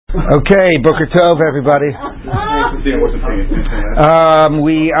Okay, Boker Tov, everybody.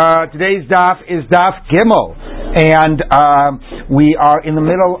 Today's daf is daf Gimel, and we are in the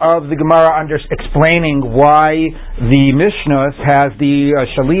middle of the Gemara explaining why the Mishnah has the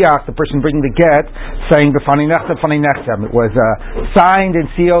Shaliach, the person bringing the get, saying B'fanei nechtem. It was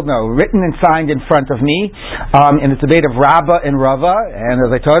written and signed in front of me, in the debate of Rabbi and Rava. And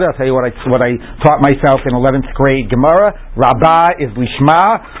as I told you, I'll tell you what I taught myself in 11th grade Gemara. Rabbi is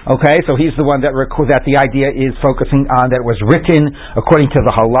Lishma. Okay, so he's the one that the idea is focusing on that it was written according to the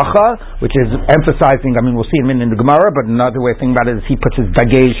halacha, which is emphasizing. I mean, we'll see in a minute in the Gemara, but another way of thinking about it is he puts his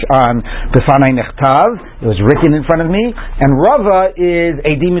dagesh on B'fanei nechtav. It was written in front of me. And Rava is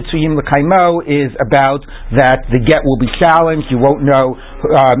Edi Mitzuyim L'Kaimo, is about that the get will be challenged. You won't know.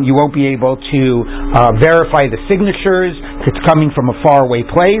 You won't be able to verify the signatures. It's coming from a faraway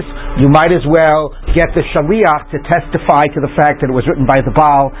place. You might as well get the shaliach to testify to the fact that it was written by the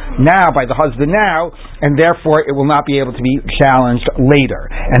Baal now, by the husband now, and therefore it will not be able to be challenged later.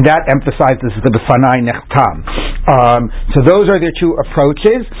 And that emphasizes the B'fanei nechtam. So those are their two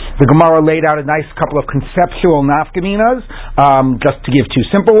approaches. The Gemara laid out a nice couple of conceptual nafkaminas, just to give two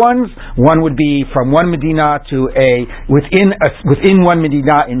simple ones. One would be from one Medina to within one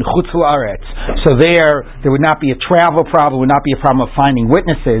Medina in Chutz La'aretz. So there would not be a travel problem, would not be a problem of finding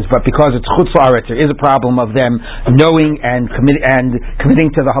witnesses, but because it's Chutz La'aretz, there is a problem of them knowing and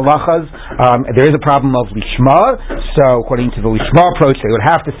committing to the halachas. There is a problem of lishma. So according to the lishma approach, they would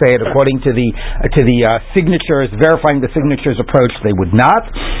have to say it. According to the signatures, verifying the signatures approach, they would not.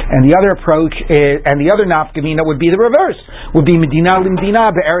 And the other approach is, and the other nafkamina would be the reverse. Would be Medina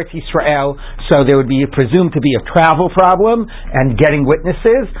Limdina be'Eretz Yisrael. So there would be presumed to be a travel problem and getting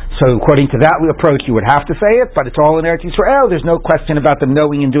witnesses. So according to that approach, you would have to say it. But it's all in Eretz Yisrael. There's no question about them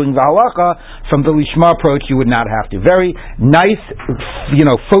knowing and doing the halacha. From the lishma approach, you would not have to. Very nice,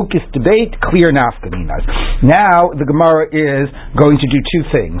 focused debate, clear nafkaminas. Now the Gemara is going to do two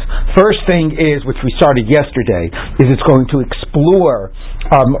things. First thing is, which we started yesterday, is it's going to explore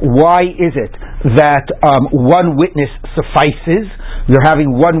why is it that one witness suffices. You're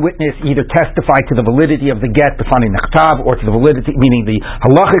having one witness either testify to the validity of the get, B'fanei nechtav, or to the validity, meaning the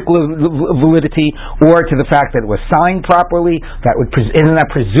halachic validity, or to the fact that it was signed properly. Isn't that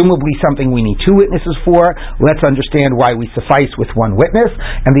presumably something we need two witnesses for? Let's understand why we suffice with one witness.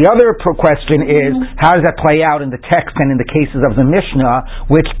 And the other question is, how does that play out in the text and in the cases of the Mishnah?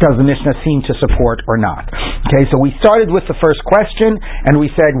 Which does the Mishnah seem to support or not? Okay, so we started with the first question, and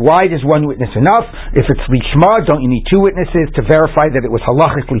we said, why does one witness enough? If it's lishma, don't you need two witnesses to verify that it was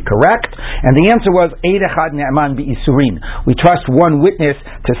halachically correct? And the answer was, Eid echad ne'aman bi'isurin. We trust one witness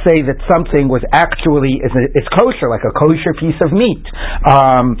to say that something was actually, it's kosher, like a kosher piece of meat.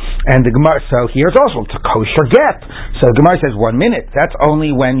 And the Gemara, so here's also, it's a kosher get. So the Gemara says, 1 minute, that's only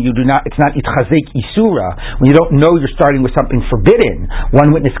when you do not, it's not itchazik isura, when you don't know you're starting with something forbidden.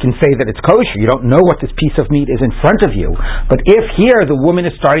 One witness can say that it's kosher. You don't know what this piece of meat is in front of you. But if here the woman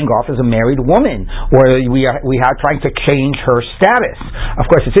is starting off as a married woman, or we are trying to change her status. Of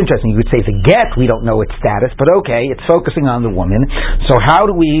course, it's interesting. You would say the get, we don't know its status, but okay, it's focusing on the woman. So how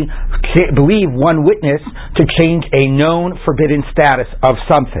do we believe one witness to change a known forbidden status of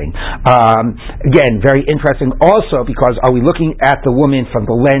something? Again, very interesting also, because are we looking at the woman from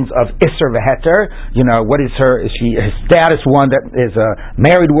the lens of Isser V'Heter? What is is she a status one that is a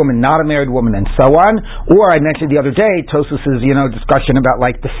married woman, not a married woman, and so on? Or I mentioned the other day, Tosfos' discussion about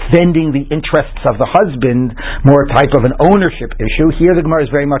defending the interests of the husband, more type of an ownership issue. Here the Gemara is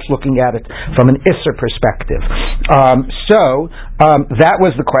very much looking at it from an Isser perspective. That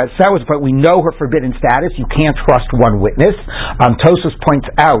was the question. But we know her forbidden status. You can't trust one witness. Tosfos points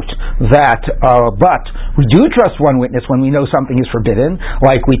out that, but we do trust one witness when we know something is forbidden.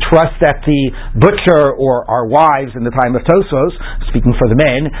 Like we trust that the butcher or our wives in the time of Tosfos, speaking for the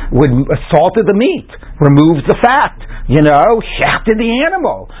men, would assaulted the meat, removed the fat, shafted the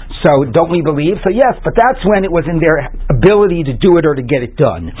animal. So don't we believe? So yes, but that's when it was in their ability to do it or to get it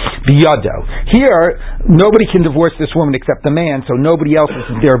done. Biyado. Here, nobody can divorce this woman except the man, so nobody else is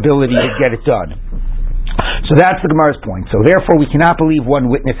in their ability to get it done. So that's the Gemara's point. So therefore we cannot believe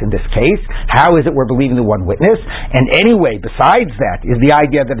one witness in this case. How is it we're believing the one witness? And anyway, besides that is the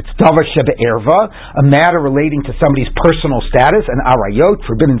idea that it's davar shebe'erva, a matter relating to somebody's personal status, and arayot,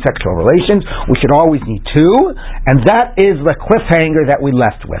 forbidden sexual relations. We should always need two, and that is the cliffhanger that we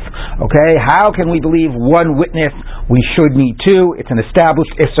left with. Okay, how can we believe one witness? We should need two. It's an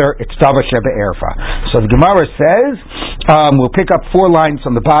established isser. It's davar shebe'erva. So the Gemara says, we'll pick up 4 lines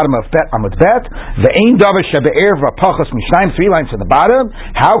from the bottom of Bet Amud Bet. Ve'ein 3 lines from the bottom.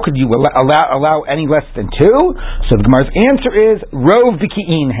 How could you allow any less than 2? So the Gemara's answer is Rov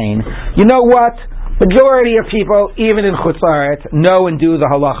B'ki'in Hain. You know what? Majority of people, even in Chutz La'aretz, know and do the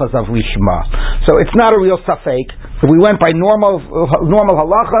halachas of Lishma. So it's not a real safek. If we went by normal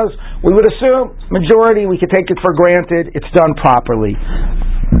halachas, we would assume majority, we could take it for granted, it's done properly.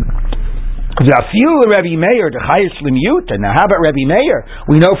 Now, how about Rabbi Meir?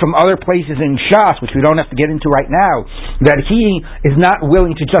 We know from other places in Shas, which we don't have to get into right now, that he is not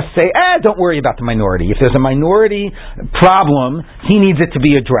willing to just say, don't worry about the minority. If there's a minority problem, he needs it to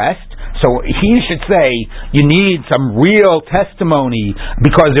be addressed. So he should say, you need some real testimony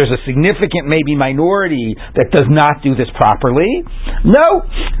because there's a significant maybe minority that does not do this properly. No.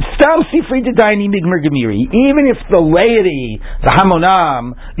 Even if the laity, the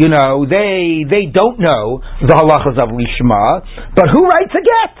Hamonam, they don't know the halachas of Lishma, but who writes a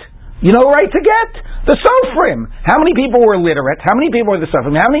get? You know who writes a get? The Sofrim. How many people were literate? How many people were the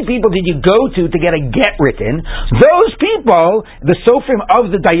Sofrim? How many people did you go to get a get written? Those people, the Sofrim of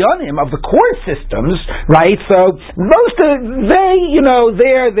the Dayanim, of the court systems, right? So most of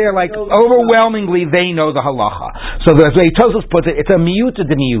they're like overwhelmingly they know the halacha. So the way Tosfos puts it, it's a miuta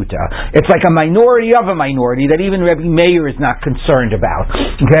de miuta. It's like a minority of a minority that even Rabbi Meir is not concerned about.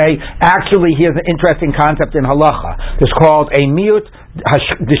 Okay? Actually, here's an interesting concept in halacha. It's called a miut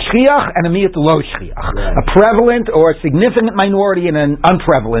the shchiach and a miut lo shchiach. A prevalent or a significant minority and an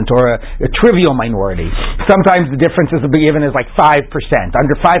unprevalent or a trivial minority. Sometimes the differences will be given as like 5%.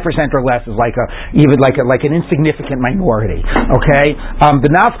 Under 5% or less is like an insignificant minority. Okay? The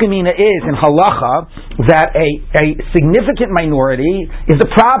nafkamina is in halacha that a significant minority is a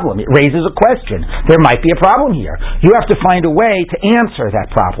problem. It raises a question. There might be a problem here. You have to find a way to answer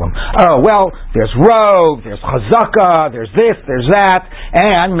that problem. Oh, well, there's rov, there's chazaka, there's this, there's that.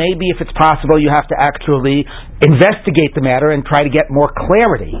 And maybe if it's possible, you have to actually investigate the matter and try to get more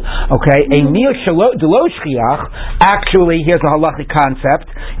clarity. Okay? A miut lo shchiach, actually, here's a halachic concept,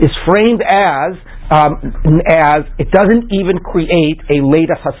 is framed as it doesn't even create a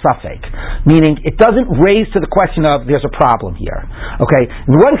leidas hasafek, meaning it doesn't raise to the question of there's a problem here. Okay,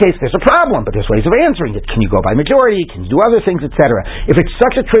 in one case there's a problem, but there's ways of answering it. Can you go by majority? Can you do other things, etc.? If it's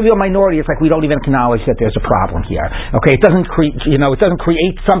such a trivial minority, it's like we don't even acknowledge that there's a problem here. Okay, it doesn't create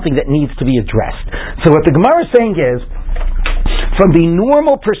something that needs to be addressed. So what the Gemara is saying is, from the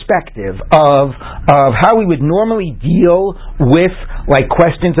normal perspective of how we would normally deal with like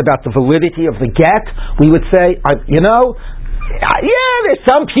questions about the validity of the get, we would say, there's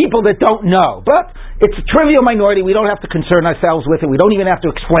some people that don't know, but it's a trivial minority. We don't have to concern ourselves with it. We don't even have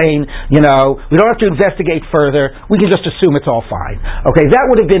to explain, we don't have to investigate further. We can just assume it's all fine. Okay, that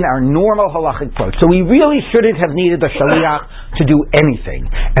would have been our normal halachic approach. So we really shouldn't have needed a shaliach to do anything.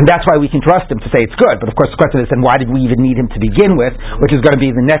 And that's why we can trust him to say it's good. But of course the question is, then why did we even need him to begin with? Which is going to be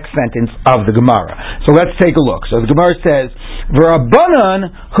the next sentence of the Gemara. So let's take a look. So the Gemara says, V'rabbanan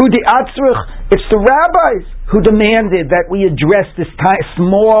hu de'atzrich, it's the rabbis who demanded that we address this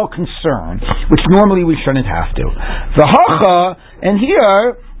small concern, which normally we shouldn't have to. V'hacha, and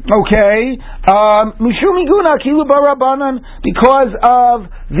here, Mishum iguna kilu barabanan, because of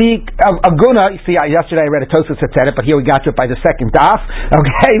the aguna. See, yesterday I read a Tosfos that said it, but here we got to it by the second daf.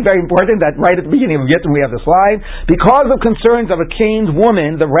 Okay, very important that right at the beginning of Gittin we have this line. Because of concerns of a chained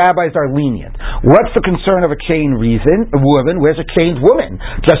woman, the rabbis are lenient. What's the concern of a chained woman? Where's a chained woman?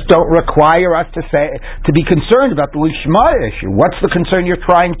 Just don't require us to be concerned about the lishma issue. What's the concern you're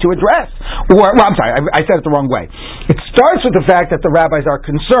trying to address? I'm sorry, I said it the wrong way. It starts with the fact that the rabbis are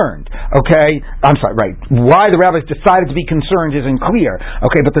concerned. Okay, I'm sorry, right. Why the rabbis decided to be concerned isn't clear.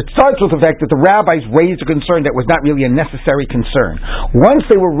 Okay, but it starts with the fact that the rabbis raised a concern that was not really a necessary concern. Once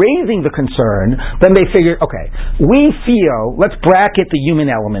they were raising the concern, then they figured, okay, we feel, let's bracket the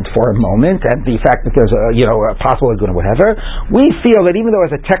human element for a moment, and the fact that there's a possible aguna, whatever. We feel that even though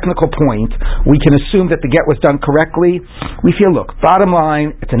as a technical point, we can assume that the get was done correctly, we feel, look, bottom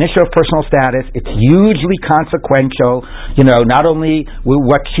line, it's an issue of personal status, it's hugely consequential, not only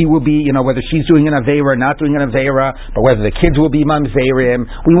what she will be, whether she's doing an aveira or not doing an aveira, but whether the kids will be mamzerim.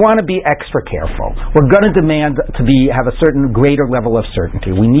 We want to be extra careful. We're going to demand to have a certain greater level of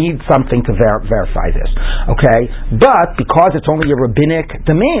certainty. We need something to verify this. Okay? But because it's only a rabbinic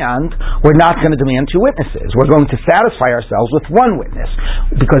demand, we're not going to demand 2 witnesses. We're going to satisfy ourselves with 1 witness.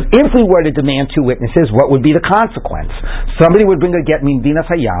 Because if we were to demand 2 witnesses, what would be the consequence? Somebody would bring a get min dinas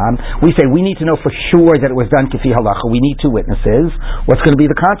hayam. We say we need to know for sure that it was done kifi halacha. We need 2 witnesses. What's going to be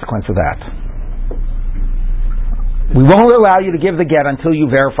the consequence of that? We won't allow you to give the get until you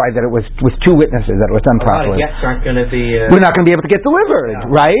verify that it was with two witnesses, that it was done properly. Gets aren't going to be... We're not going to be able to get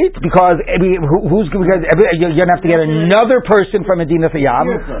delivered, right? Because you're going to have to get another person from Medina Thayam,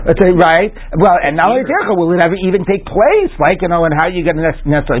 right? Well, and not only Tircha, will it ever even take place? Like, and how are you going to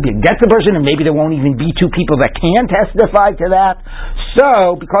necessarily get the person, and maybe there won't even be two people that can testify to that.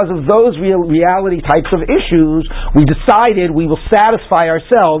 So, because of those reality types of issues, we decided we will satisfy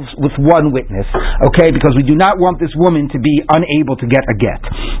ourselves with one witness, okay? Because we do not want this woman to be unable to get a get.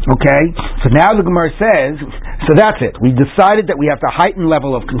 Okay? So now the Gemara says, so that's it. We decided that we have a heightened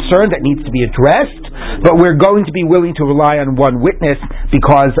level of concern that needs to be addressed, but we're going to be willing to rely on one witness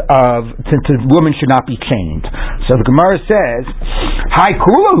because since the woman should not be chained. So the Gemara says, Hai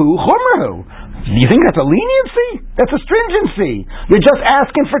kulahu chumrahu. You think that's a leniency? That's a stringency. You're just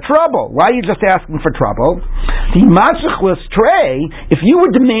asking for trouble. Why are you just asking for trouble? The matzich was stray. If you would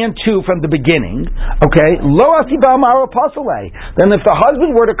demand two from the beginning, okay, lo asiba maro pasale. Then if the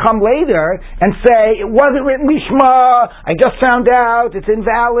husband were to come later and say it wasn't written lishma, I just found out it's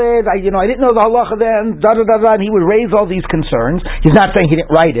invalid. I didn't know the halacha then. And he would raise all these concerns. He's not saying he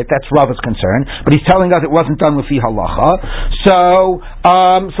didn't write it. That's Rava's concern, but he's telling us it wasn't done with the halacha. So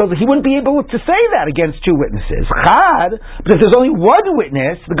he wouldn't be able to say that against two witnesses. Chad, but if there's only one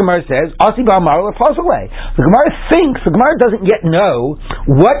witness, the Gemara says, Asi Ba'amar Le'Fazalei. The Gemara doesn't yet know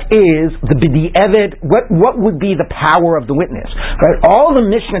what is the B'di'evet, what would be the power of the witness. Right? All the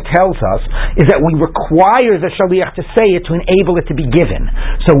Mishnah tells us is that we require the Shaliach to say it to enable it to be given.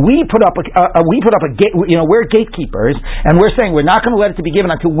 So we put up a gate, we're gatekeepers, and we're saying we're not going to let it to be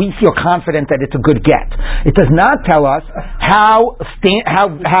given until we feel confident that it's a good get. It does not tell us how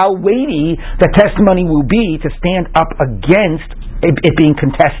weighty the testimony will be to stand up against it being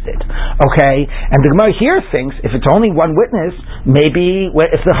contested. Okay? And the Gemara here thinks if it's only one witness, maybe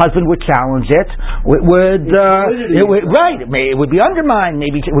if the husband would challenge it, it would be undermined,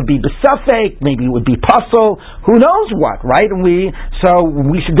 maybe it would be besafek, maybe it would be puzzle, who knows what, right? And so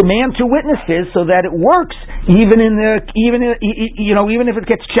we should demand two witnesses so that it works even if it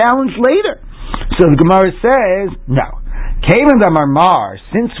gets challenged later. So the Gemara says, no.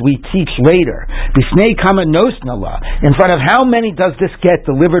 Since we teach later, in front of how many does this get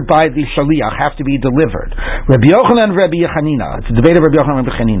delivered by the Shaliach have to be delivered? Rabbi Yochanan and Rabbi Yechanina. It's a debate of Rabbi Yochanan and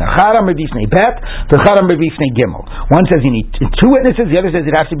Rabbi Yechanina. One says you need two witnesses, the other says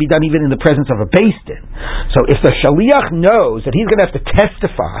it has to be done even in the presence of a beis din. So if the Shaliach knows that he's going to have to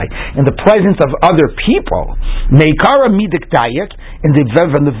testify in the presence of other people,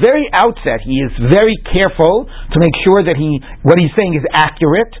 from the very outset he is very careful to make sure that what he's saying is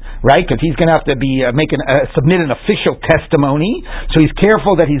accurate, right? Because he's going to have to be submit an official testimony, so he's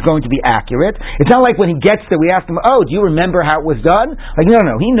careful that he's going to be accurate. It's not like when he gets there, we ask him, "Oh, do you remember how it was done?" Like, no.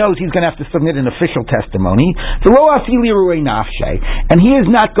 He knows he's going to have to submit an official testimony. And he is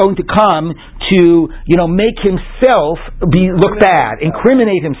not going to come to make himself look bad,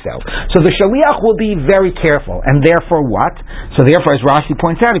 incriminate himself. So the shaliach will be very careful, and therefore what? So therefore, as Rashi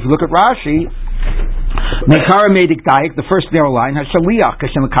points out, if you look at Rashi. Mekara Medik Daik, the first narrow line, Hashaliach,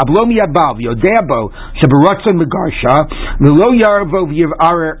 Kashem Kablo Miyadbav, Yodebo, Shabaratson Megarsha, Milo Yarvo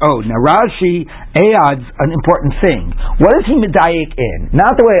Yivar O. Now Rashi adds an important thing. What is he Medayik in?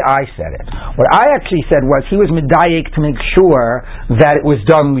 Not the way I said it. What I actually said was he was Medayik to make sure that it was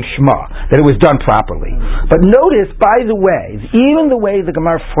done Lishma, that it was done properly. But notice, by the way, even the way the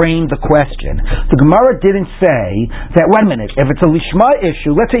Gemara framed the question, the Gemara didn't say that, wait a minute, if it's a Lishma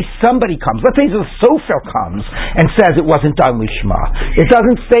issue, let's say somebody comes, let's say the Sofel comes and says it wasn't done Lishma. It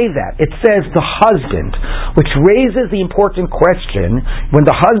doesn't say that. It says the husband, which raises the important question, when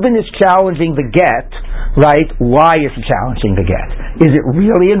the husband is challenging the get, right, why is he challenging the get? Is it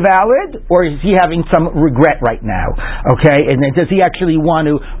really invalid, or is he having some regret right now? Okay, and then does he actually want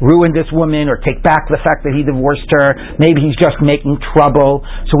to ruin this woman or take back the fact that he divorced her? Maybe he's just making trouble.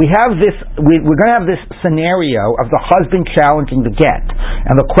 So we have this, we're going to have this scenario of the husband challenging the get,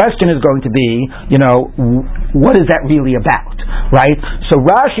 and the question is going to be, what is that really about, right? So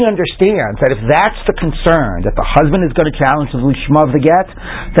Rashi understands that if that's the concern, that the husband is going to challenge the lishma of the get,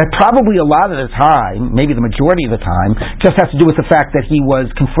 that probably a lot of the time, maybe the majority of the time, just has to do with the fact that he was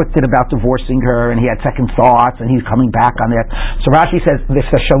conflicted about divorcing her and he had second thoughts and he's coming back on it. So Rashi says if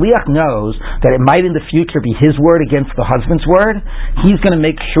the shaliach knows that it might in the future be his word against the husband's word, he's going to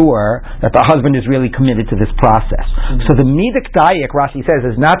make sure that the husband is really committed to this process. So the midik dayak, Rashi says,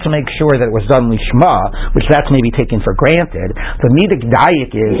 is not to make sure that it was done lishma, lishma, which that's maybe taken for granted. The midik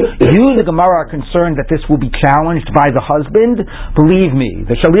dayik is, you, the Gemara, are concerned that this will be challenged by the husband. Believe me,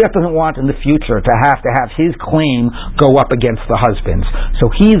 the shaliach doesn't want in the future to have his claim go up against the husband's. So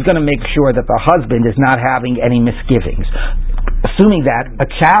he's going to make sure that the husband is not having any misgivings. Assuming that a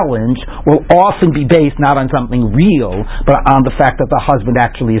challenge will often be based not on something real, but on the fact that the husband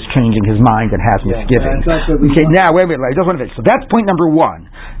actually is changing his mind and has misgivings. Okay, now, wait a minute, I just want to finish. So that's point number one.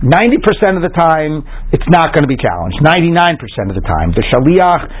 90% of the time, it's not going to be challenged. 99% of the time. The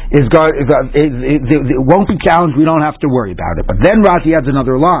shaliach it won't be challenged, we don't have to worry about it. But then Rashi adds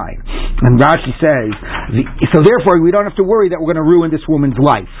another line. And Rashi says, so therefore we don't have to worry that we're going to ruin this woman's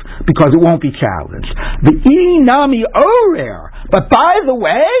life, because it won't be challenged. The inami orer. But by the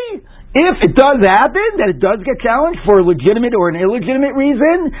way, if it does happen, that it does get challenged for a legitimate or an illegitimate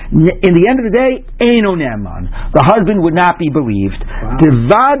reason, in the end of the day, eino neman. The husband would not be believed.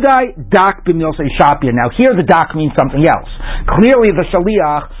 Devadai dak b'milsei shapia. Now here the dak means something else. Clearly the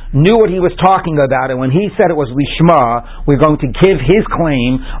shaliach knew what he was talking about, and when he said it was lishma, we're going to give his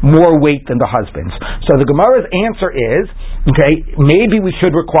claim more weight than the husband's. So the Gemara's answer is, okay, maybe we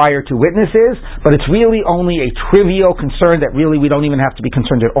should require 2 witnesses, but it's really only a trivial concern that really we don't even have to be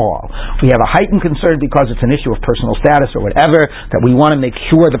concerned at all. We have a heightened concern because it's an issue of personal status or whatever, that we want to make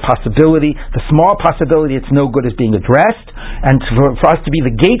sure the small possibility it's no good is being addressed, and for us to be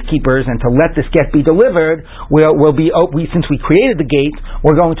the gatekeepers and to let this get be delivered, since we created the gate,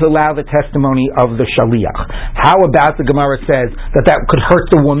 we're going to allow the testimony of the shaliach. How about the Gemara says that could hurt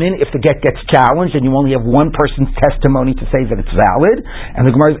the woman if the get gets challenged and you only have one person's testimony to say that it's valid? And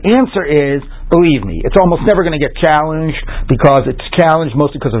the Gemara's answer is, believe me, it's almost never going to get challenged, because it's challenged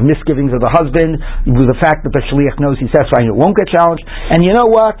mostly because of misgivings of the husband, with the fact that the shaliach knows he's satisfying it won't get challenged. And you know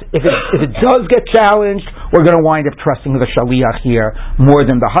what? If it does get challenged, we're going to wind up trusting the shaliach here more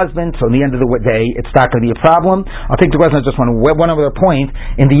than the husband. So in the end of the day, it's not going to be a problem. I'll take the question. I just want one other point.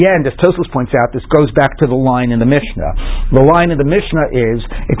 In the end, as Tosfos points out, this goes back to the line in the Mishnah. The line in the Mishnah is,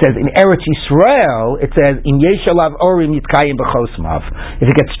 it says in Eretz Yisrael, it says in Yeshalav Orim Yitkayim B'Chosmav. If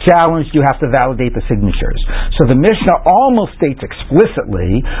it gets challenged, you have to validate the signatures. So the Mishnah almost states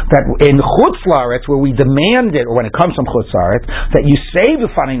explicitly that in Chutz La'aretz, where we demand it, or when it comes from Chutz La'aretz, that you say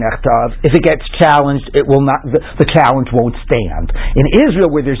b'fanei nechtav, if it gets challenged, it will not. The challenge won't stand. In Israel,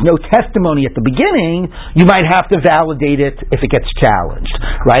 where there's no testimony at the beginning, you might have to validate it if it gets challenged,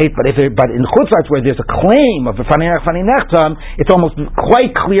 right? But in Chutz La'aretz, where there's a claim of b'fanei nechtav, it's almost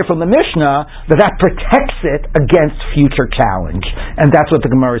quite clear from the Mishnah that protects it against future challenge, and that's what the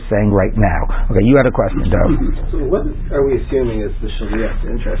Gemara is saying right now. Okay, you had a question, Dov. So what are we assuming is the shaliach's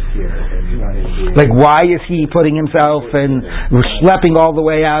interest here? Like, why is he putting himself and schlepping all the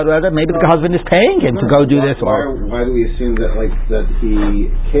way out? Maybe the husband is paying him to go do this. Why do we assume that he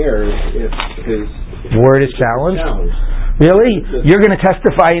cares if his word is challenged? Really? You're going to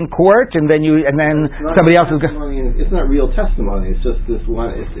testify in court, and then somebody else is going to... It's not real testimony. It's just this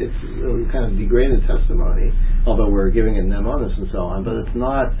one. It's kind of degraded testimony, although we're giving it nemonis and so on. But it's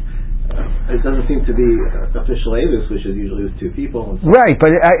not. It doesn't seem to be official edus, which is usually with 2 people. Right,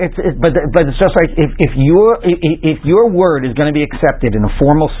 but it's just like if your word is going to be accepted in a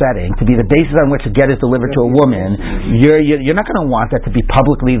formal setting to be the basis on which a get is delivered to a woman, you're not going to want that to be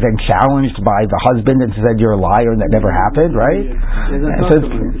publicly then challenged by the husband and said you're a liar and that never happened, right?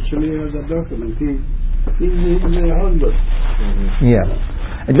 Yeah.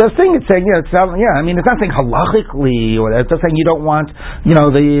 It's just saying, it's saying, it's not saying halachically, or it's just saying you don't want,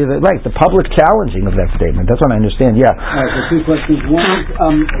 the public challenging of that statement. That's what I understand, yeah. All right, so 2 questions. One,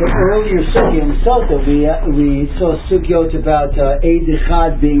 earlier Sugya in Sota, we saw Sugyot about Eid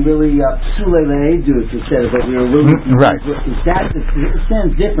Echad being really Psule Le'edus instead of what we were really... Right. It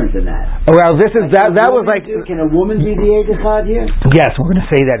sounds different than that. Well, that was like... Can a woman be the Eid Echad here? Yes, we're going to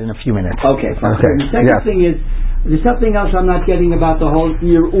say that in a few minutes. Okay, fine. Okay. The second thing is, there's something else I'm not getting about the whole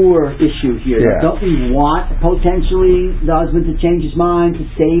Ur issue here. Yeah. Don't we want potentially the husband to change his mind to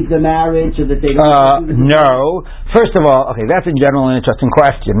save the marriage, so that they don't? No. First of all, okay, that's in general an interesting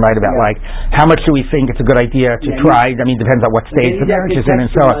question, right? About how much do we think it's a good idea to try? I mean, depends on what stage the marriage is in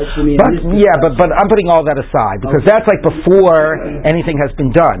and so on. But I'm putting all that aside because that's like before anything has been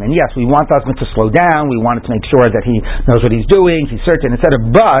done. And yes, we want the husband to slow down. We want it to make sure that he knows what he's doing. He's certain, etc.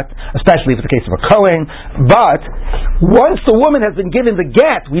 But especially if it's a case of a Kohen, but once the woman has been given the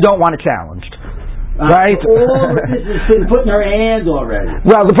get, we don't want it challenged. right? All of this has been put in her hand already.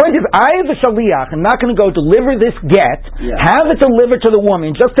 Well, the point is, I, the shaliach, am not going to go deliver this get, have it delivered to the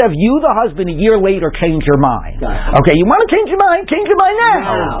woman, just to have you, the husband, a year later change your mind. Okay, you want to change your mind? Change your mind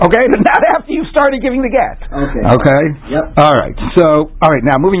now. Okay, but not after you started giving the get. Okay? Yep. All right,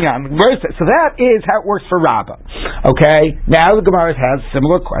 now moving on. So that is how it works for Rabbi. Okay, now the Gemara has a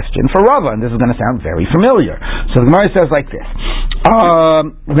similar question for Rava, and this is going to sound very familiar. So the Gemara says like this. Now,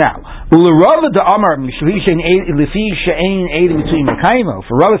 Rava the Amar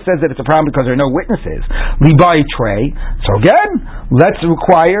for Rava says that it's a problem because there are no witnesses. Libai Trey. So again, let's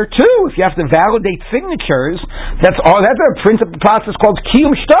require two. If you have to validate signatures, that's a principal process called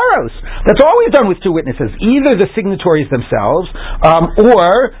Kiyum Shtaros. That's always done with two witnesses, either the signatories themselves,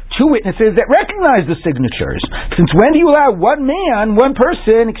 or two witnesses that recognize the signatures. Since when do you allow one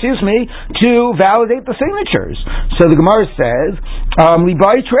person, to validate the signatures? So the Gemara says,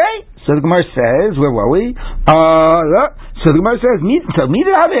 Libai Trey. So the Gemara says, where were we? So the Gemara says,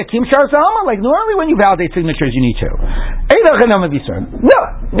 like normally when you validate signatures, you need two. No,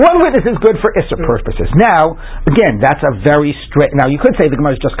 one witness is good for Issur purposes. Now, again, that's a very straight. Now, you could say the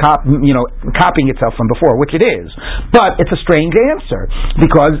Gemara is just copying itself from before, which it is, but it's a strange answer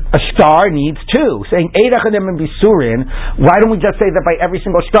because a star needs two. Saying why don't we just say that by every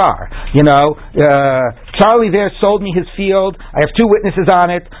single star? Charlie there sold me his field. I have two witnesses on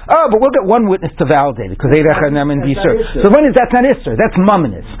it. Oh, but we'll get one witness to validate it because so when is that's not Issur? That's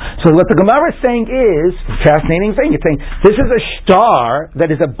mumminus. So what the Gemara is saying is fascinating thing. It's saying this is a star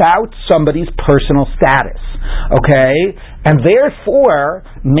that is about somebody's personal status. Okay? And therefore,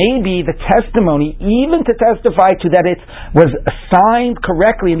 maybe the testimony, even to testify to that it was assigned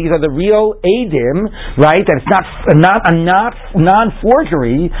correctly, and these are the real Eidim, right? That it's not a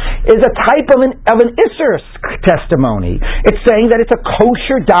non-forgery, is a type of an Issur testimony. It's saying that it's a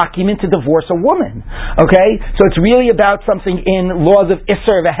kosher document to divorce a woman. Okay? So it's really about something in laws of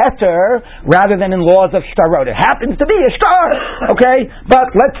Issur v'heter rather than in laws of shtarot. It happens to be a star. Okay?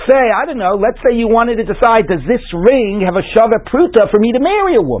 But let's say you wanted to decide, does this ring have a Shaveh Pruta for me to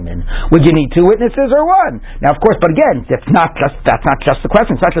marry a woman? Would you need two witnesses or one? Now, of course, but again, that's not just the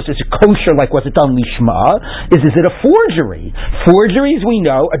question. It's not just is it kosher, like was it done lishma? Is it a forgery? Forgeries, we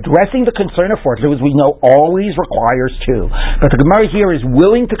know, addressing the concern of forgeries, we know always requires two. But the Gemara here is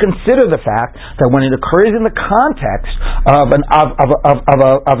willing to consider the fact that when it occurs in the context of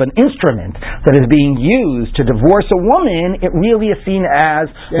an instrument that is being used to divorce a woman, it really is seen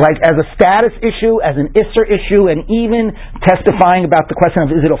as as a status issue, as an Issur issue, and even testifying about the question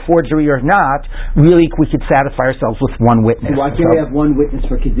of is it a forgery or not, really we could satisfy ourselves with one witness. So why can't we have one witness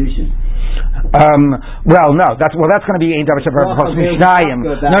for Kiddushin? That's going to be Ein Davar Shaber V'Pochs Mishnayim.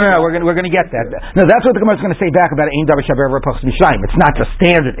 No, we're going to get that. No, that's what the Gemara is going to say back about Ein Davar Shaber V'Pochs Mishnayim. It's not just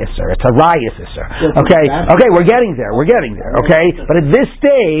standard Issur; it's a Rayis Issur. Okay, we're getting there. Okay, but at this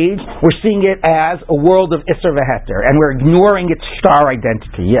stage, we're seeing it as a world of Issur v'Heter, and we're ignoring its star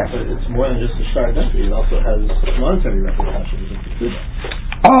identity. Yes, but it's more than just a star identity; it also has monetary repercussions.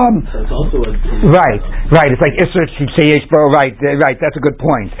 So it's also right. It's like Issur Sheyesh Bo. Right. That's a good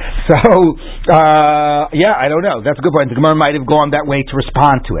point. So, I don't know. That's a good point. The Gemara might have gone that way to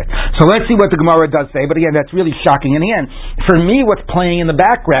respond to it. So let's see what the Gemara does say. But again, that's really shocking. And again, for me, what's playing in the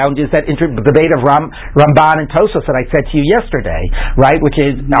background is that debate of Ramban and Tosfos that I said to you yesterday, right? Which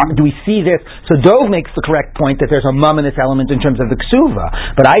is, do we see this? So Dov makes the correct point that there's a mumminous element in terms of the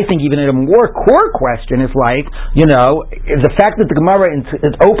ksuva. But I think even a more core question is like, the fact that the Gemara in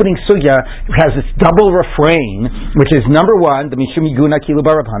its opening sugya has this double refrain, which is number one, the Mishum Yiguna Kilu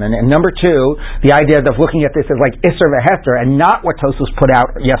Barapanan, and number two, the idea of looking at this as like Issur v'Heter, and not what Tosfos put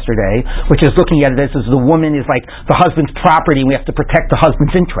out yesterday, which is looking at this as the woman is like the husband's property, and we have to protect the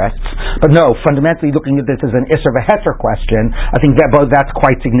husband's interests. But no, fundamentally looking at this as an Issur v'Heter question, I think that's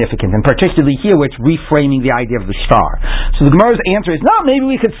quite significant, and particularly here, which reframing the idea of the star. So the Gemara's answer is, no, maybe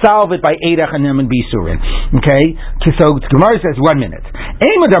we could solve it by Eidach and Neman Bisurin. Okay? So the Gemara says, 1 minute.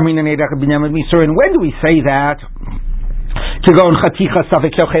 And when do we say that? To go in chaticha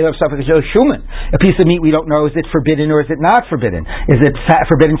safek shochelav safek shuman. A piece of meat we don't know, is it forbidden or is it not forbidden? Is it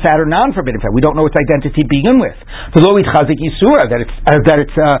forbidden fat or non-forbidden fat? We don't know its identity to begin with. The lo chazik yisura, that it has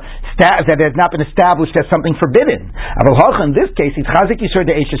not been established as something forbidden. In this case, it's chazik yisura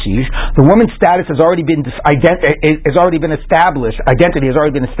de eshish. The woman's status has already been established. Identity has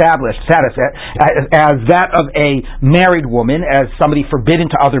already been established. Status as that of a married woman, as somebody forbidden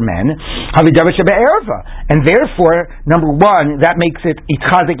to other men. And therefore, number one, one, that makes it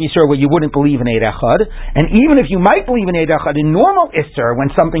Itchazek Yisur where you wouldn't believe in Eid Echad. And even if you might believe in Eid Echad in normal Isser, when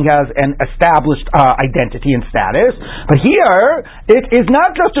something has an established identity and status, but here, it is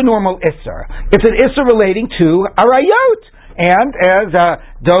not just a normal Isser. It's an Isser relating to Arayot. And as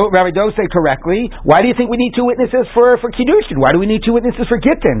Rabbi Doe said correctly, why do you think we need two witnesses for Kiddushin? Why do we need two witnesses for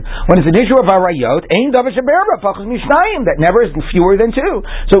Gittin? When it's an issue of Arayot, that never is fewer than two.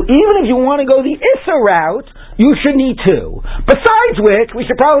 So even if you want to go the Issa route, you should need two. Besides which, we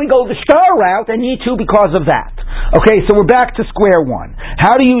should probably go the Shtar route and need two because of that. Okay, so we're back to square one.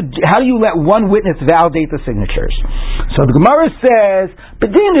 How do you let one witness validate the signatures? So the Gemara says, you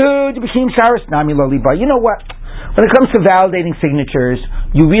know what? When it comes to validating signatures,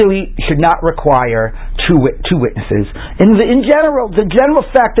 you really should not require two witnesses. In general, the general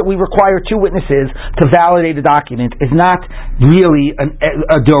fact that we require two witnesses to validate a document is not really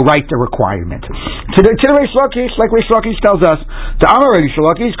a d'oraita requirement. To the Reish Lakish, like Reish Lakish tells us, the Amar Reish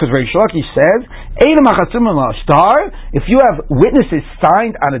Lakish, because Reish Lakish says, if you have witnesses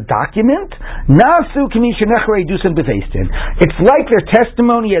signed on a document, it's like their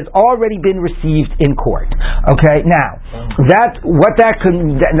testimony has already been received in court. Okay, now what that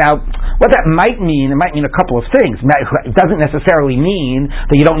might mean, it might mean a couple of things. It doesn't necessarily mean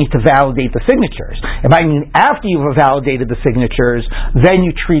that you don't need to validate the signatures. It might mean after you've validated the signatures, then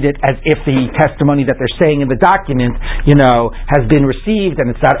you treat it as if the testimony that they're saying in the document, has been received and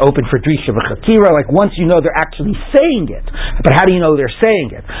it's not open for drisha v'chatira. Like once you know they're actually saying it, but how do you know they're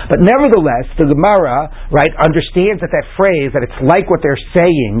saying it? But nevertheless, the Gemara, understands that phrase that it's like what they're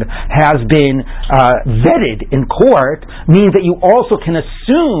saying has been vetted in court means that you also can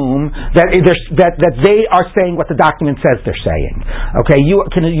assume that they are saying what the document says they're saying. Okay, you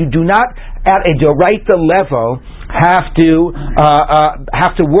do not at a d'oraita level have to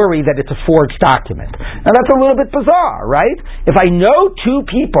worry that it's a forged document. Now that's a little bit bizarre, right? If I know two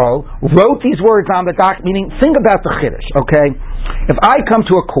people wrote these words on the document, meaning think about the chiddush, okay? If I come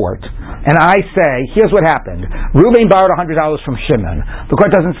to a court and I say, here's what happened. Reuven borrowed $100 from Shimon. The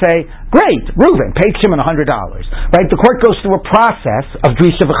court doesn't say, great, Reuven paid Shimon $100. Right? The court goes through a process of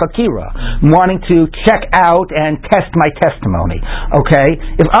drisha v'chakira, wanting to check out and test my testimony. Okay?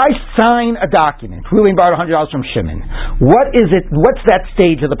 If I sign a document, Reuven borrowed $100 from Shimon, what's that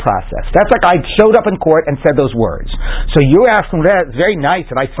stage of the process? That's like I showed up in court and said those words. So you're asking, that's very nice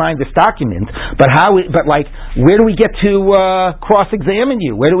that I signed this document, but where do we get to cross-examine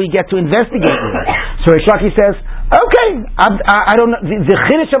you? Where do we get to investigate you? So Reish Lakish says, okay, I don't know. The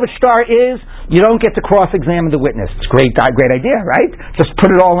chiddush of a shtar is you don't get to cross-examine the witness. It's a great idea, right? Just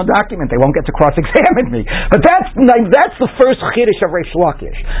put it all in the document. They won't get to cross-examine me. But that's the first chiddush of Reish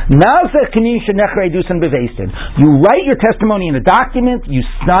Lakish. You write your testimony in a document, you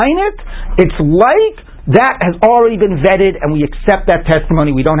sign it, it's like that has already been vetted and we accept that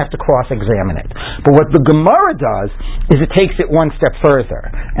testimony. We don't have to cross-examine it. But what the Gemara does is it takes it one step further.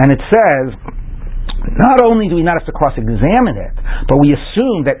 And it says, not only do we not have to cross-examine it, but we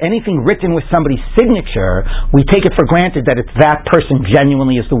assume that anything written with somebody's signature, we take it for granted that it's that person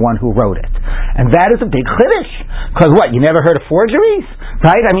genuinely is the one who wrote it. And that is a big chiddush. Because what, you never heard of forgeries?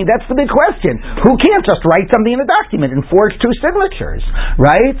 Right? I mean, that's the big question. Who can't just write something in a document and forge two signatures?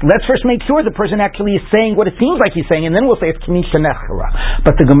 Right? Let's first make sure the person actually is saying what it seems like he's saying, and then we'll say it's Kamisha Nechara.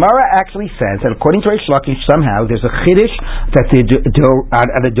 But the Gemara actually says that according to Reish Lakish, somehow there's a chiddush that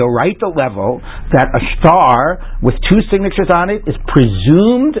at a d'oraita level, that a star with two signatures on it is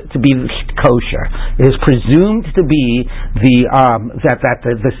presumed to be kosher. It is presumed to be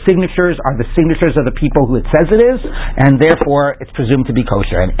the signatures are the signatures of the people who it says it is, and therefore it's presumed to be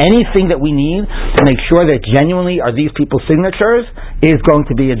kosher. And anything that we need to make sure that genuinely are these people's signatures is going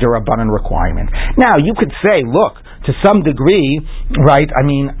to be a d'Rabbanan requirement. Now, you could say, look, to some degree, right? I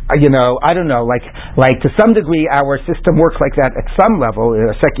mean, I don't know, like to some degree, our system works like that at some level,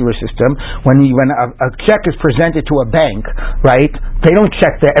 a secular system. When a check is presented to a bank, right? They don't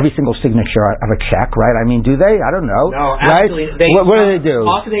check every single signature of a check, right? I mean, do they? I don't know. No, right? actually, what do they do?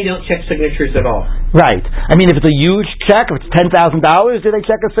 Often they don't check signatures at all. Right. I mean, if it's a huge check, if it's $10,000, do they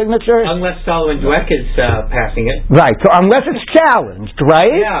check a signature? Unless Solomon Dweck is passing it. Right. So unless it's challenged,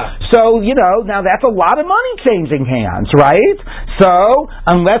 right? Yeah. So now that's a lot of money changing hands, right? So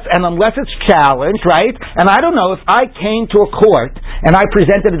unless it's challenged, right? And I don't know if I came to a court and I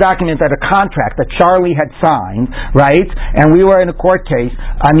presented a document that a contract that Charlie had signed, right? And we were in a court case.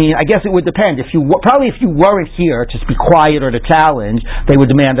 I mean, I guess it would depend. If you weren't here, just be quiet or to challenge, they would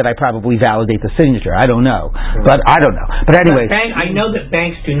demand that I probably validate the signature. I don't know, but I don't know. But anyway, I know that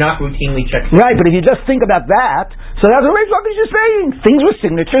banks do not routinely check signatures. Right, but if you just think about that, so that's what Reish Lakish is saying. Things with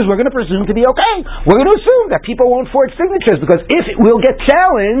signatures, we're going to presume to be okay. We're going to assume that people won't won't forge signatures, because if it will get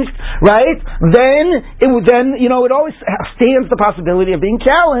challenged, right, then it always stands the possibility of being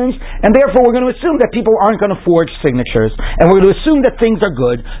challenged, and therefore we're going to assume that people aren't going to forge signatures, and we're going to assume that things are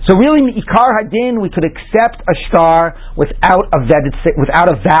good. So really, Ikar Hadin, we could accept a shtar without a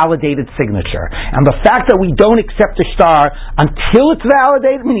validated signature. And the fact that we don't accept a shtar until it's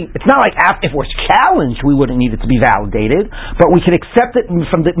validated, meaning it's not like if it was challenged, we wouldn't need it to be validated, but we can accept it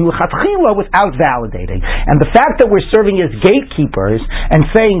from the Milchatchila without validating. And the fact that we're serving as gatekeepers and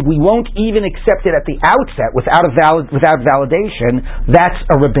saying we won't even accept it at the outset without validation, that's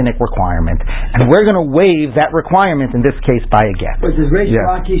a rabbinic requirement. And we're going to waive that requirement in this case by a get. But the Reish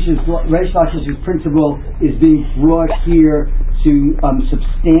Lakish's principle is being brought here to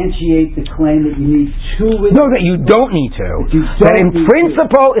substantiate the claim that you need two witnesses. No, that you don't need to. That in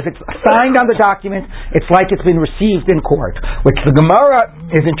principle, if it's signed on the document, it's like it's been received in court, which the Gemara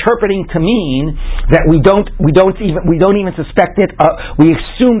is interpreting to mean that we don't even suspect it. We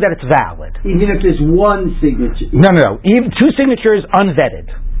assume that it's valid, even if there's one signature. No. Even two signatures unvetted.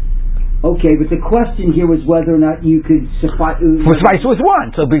 Okay, but the question here was whether or not you could suffice with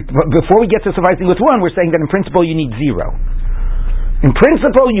one. So before we get to sufficing with one, we're saying that in principle you need zero. In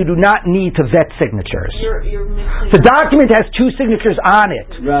principle, you do not need to vet signatures. The document has two signatures on it.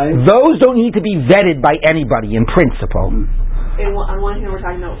 Right. Those don't need to be vetted by anybody in principle. On one hand, we're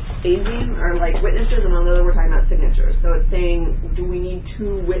talking about aging or like witnesses, and on the other, we're talking about signatures. So it's saying, do we need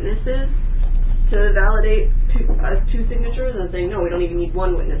two witnesses to validate two signatures? And saying, no, we don't even need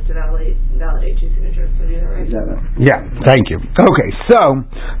one witness to validate two signatures. So is that right? Yeah, thank you. Okay, so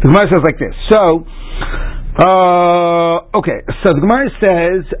the Gemara says like this. So the Gemara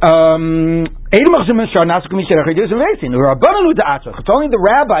says, it's only the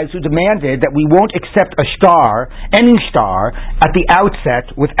rabbis who demanded that we won't accept any shtar, at the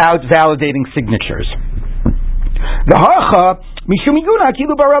outset without validating signatures. The hacha mishum miguna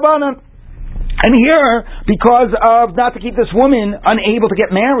kilu barabanan. And here, because of not to keep this woman unable to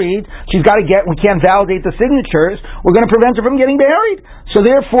get married, we can't validate the signatures, we're going to prevent her from getting married. So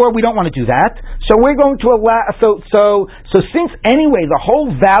therefore, we don't want to do that. So we're going to allow, so since anyway, the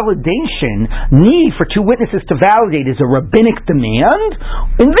whole validation need for two witnesses to validate is a rabbinic demand,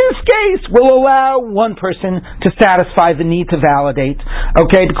 in this case, we'll allow one person to satisfy the need to validate.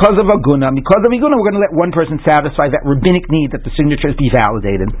 Okay, because of Aguna. Because of Aguna, we're going to let one person satisfy that rabbinic need that the signatures be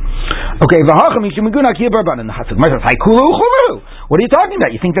validated. Okay, what are you talking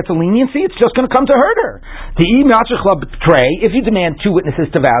about? You think that's a leniency? It's just going to come to hurt her. If you demand two witnesses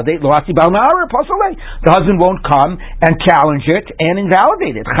to validate, the husband won't come and challenge it and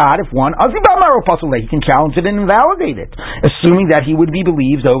invalidate it. If one, he can challenge it and invalidate it, assuming that he would be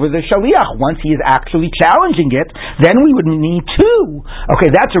believed over the shaliach. Once he is actually challenging it, then we would need two. Okay,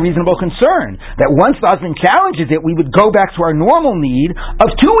 that's a reasonable concern. That once the husband challenges it, we would go back to our normal need of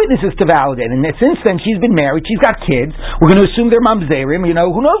two witnesses to validate. And since then, she's been married, she's got kids, we're going to assume they're mamzerim,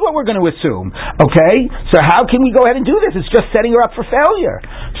 who knows what we're going to assume, okay? So how can we go ahead and do this? It's just setting her up for failure.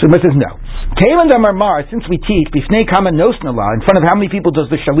 So Gemara says no. Since we teach, in front of how many people does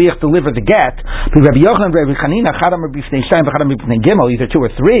the shaliach deliver the get? Either 2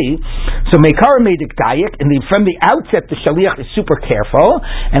 or 3. So Meikar made it dayak, and from the outset the shaliach is super careful,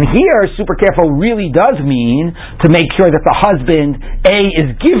 and here super careful really does mean to make sure that the husband A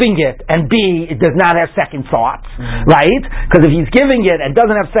is giving it, and B, it does not have second thoughts, right? Because if he's giving it and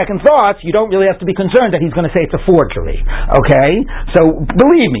doesn't have second thoughts, you don't really have to be concerned that he's going to say it's a forgery, okay? So,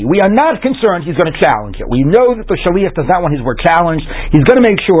 believe me, we are not concerned he's going to challenge it. We know that the shaliach does not want his word challenged. He's going to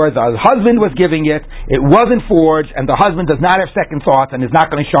make sure the husband was giving it, it wasn't forged, and the husband does not have second thoughts and is not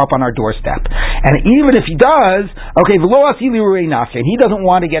going to show up on our doorstep. And even if he does, okay, and he doesn't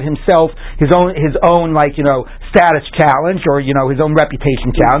want to get himself his own status challenge or his own reputation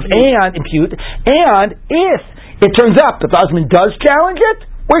challenge and impute. And if it turns out that the husband does challenge it,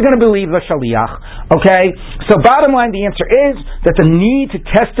 we're going to believe the shaliach. Okay? So bottom line, the answer is that the need to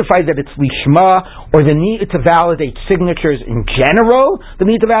testify that it's lishma, or the need to validate signatures in general, the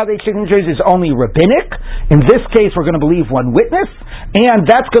need to validate signatures is only rabbinic. In this case, we're going to believe one witness, and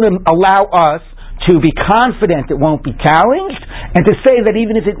that's going to allow us to be confident it won't be challenged, and to say that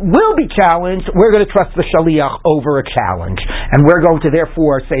even if it will be challenged, we're going to trust the shaliach over a challenge. And we're going to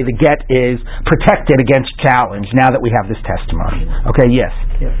therefore say the get is protected against challenge now that we have this testimony. Okay, yes?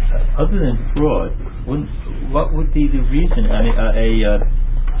 Yeah. Other than fraud, what would be the reason? A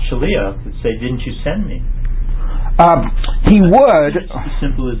shaliach would say, didn't you send me? He would. It's as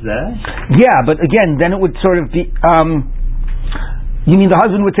simple as that? Yeah, but again, then it would sort of be... You mean the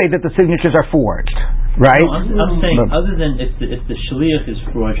husband would say that the signatures are forged? right? No, I'm saying other than if the shliach is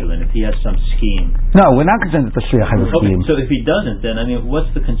fraudulent, if he has some scheme. No, we're not concerned that the shliach has a scheme. So if he doesn't, then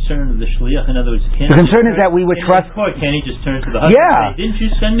what's the concern of the shliach? In other words, the concern is that we would trust. Can he just turn to the husband and say, "Didn't you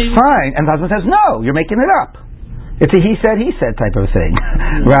send me?" Fine, and the husband says, "No, you're making it up." It's a he said type of thing,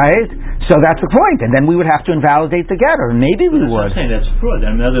 right? So that's the point, and then we would have to invalidate the getter. Maybe we would. I'm saying that's fraud. I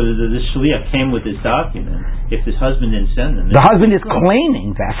mean, the shliach came with this document. If his husband didn't send them, the husband is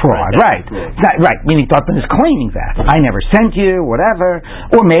claiming that fraud, right? Right. Meaning the husband is claiming that I never sent you, whatever.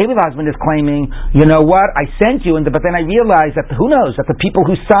 Or maybe the husband is claiming, you know what, I sent you, but then I realized that who knows that the people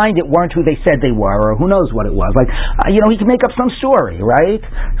who signed it weren't who they said they were, or who knows what it was. Like, he can make up some story, right?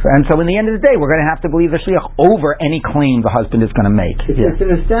 And so in the end of the day, we're going to have to believe the shliach over any claim the husband is going to make. It's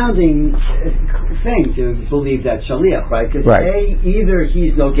an astounding thing to believe that shaliach, right? Because either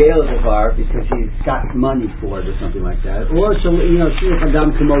he's no gale of the because he's got money for it or something like that, or shaliach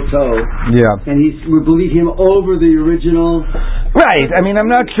adam kamoto, and we believe him over the original. Right. I mean,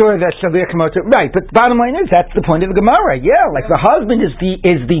 I'm not sure that shaliach kamoto. Right, but bottom line is that's the point of the Gemara. Yeah, like the husband is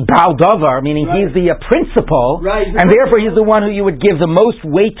the Baal Davar, meaning he's the principal, and therefore he's the one who you would give the most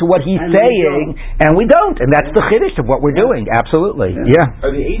weight to what he's saying, and we don't, and that's the chiddush of what we're doing. Absolutely. Yeah. Are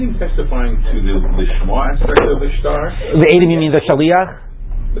the Eidim testifying to the Shema aspect of the shtar? The Eidim, you mean the shaliach?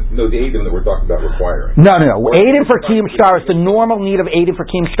 No, the Eidim that we're talking about requiring. No. Eidim for Kiyum Shtaros, the normal need of Eidim for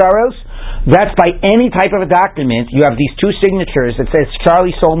Kiyum Shtaros, that's by any type of a document. You have these two signatures. It says,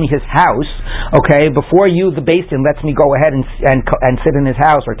 Charlie sold me his house, okay, before you, the Basin, lets me go ahead and sit in his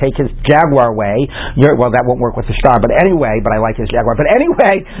house or take his Jaguar away. Well, that won't work with the shtar, but anyway, but I like his Jaguar. But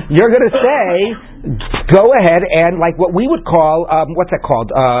anyway, you're going to say, go ahead and, like what we would call, what's that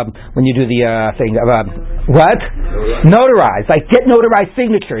called, when you do the thing, what? Notarize. Like, get notarized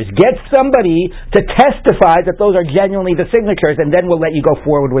signatures. Get somebody to testify that those are genuinely the signatures, and then we'll let you go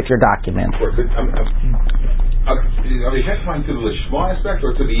forward with your document. Are they testifying to the Lishma aspect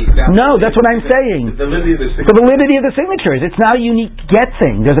or to the... No, that's what I'm saying. The validity of the signatures. The validity of the signatures. It's not a unique get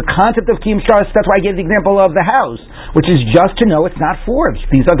thing. There's a concept of Kiyum Shtaros. That's why I gave the example of the house, which is just to know it's not forged.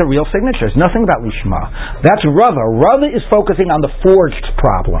 These are the real signatures. Nothing about Lishma. That's Rava. Rava is focusing on the forged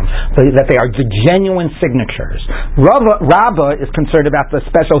problem, that they are the genuine signatures. Rabba is concerned about the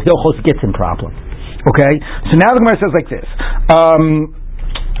special Hilchos Gittin problem. Okay? So now the Gemara says like this.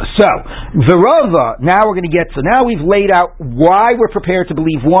 So, the Rava, now we're going to get, so now we've laid out why we're prepared to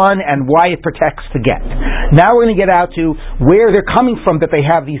believe one and why it protects the get. Now we're going to get out to where they're coming from that they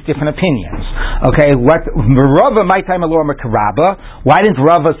have these different opinions. Okay, Rava, my time alorma to Rabba. Why didn't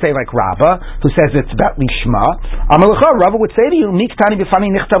Rava say like Rabba, who says it's about Lishma? Rava would say to you, Miktani b'fani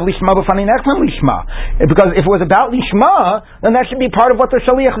nichtav Lishma b'fani nechtam Lishma. Because if it was about Lishma, then that should be part of what the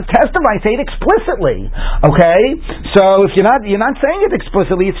Shaliach is testifying. Say it explicitly. Okay? So if you're not saying it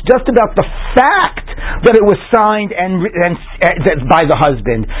explicitly, it's just about the fact that it was signed and by the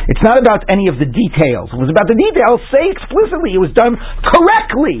husband. It's not about any of the details. If it was about the details, say explicitly it was done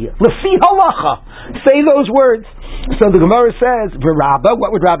correctly. Lefi halacha. Say those words. So the Gemara says, Rabba,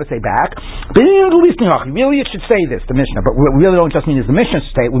 what would Rabba say back? Really it should say this, the Mishnah, but we really don't just mean as the Mishnah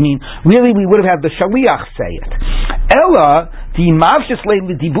say it. We mean, really we would have had the Shaliach say it. Ella, if you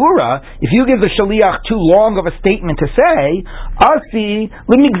give the Shaliach too long of a statement to say,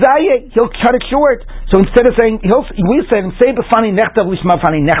 he'll cut it short. So instead of saying, we say b'fani nechtav lishma,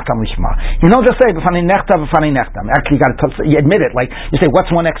 b'fani nechtam lishma. You don't just say b'fani nechtav, b'fani nechtam. Actually, you admit it. Like you say,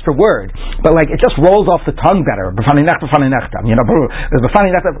 what's one extra word? But like it just rolls off the tongue better. B'fani nechtav, b'fani nechtam.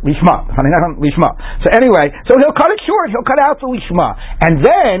 B'fani nechtav lishma, b'fani nechtam lishma. So anyway, so he'll cut it short. He'll cut out the lishma, and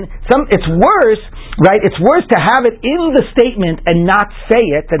then it's worse, right? It's worse to have it in the statement and not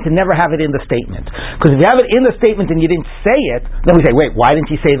say it than to never have it in the statement. Because if you have it in the statement and you didn't say it, then we say, wait, why didn't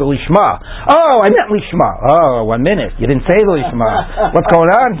you say the lishma? Oh, I meant lishma. Oh, 1 minute, you didn't say the lishma. What's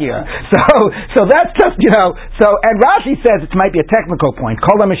going on here? So that's just, and Rashi says it might be a technical point.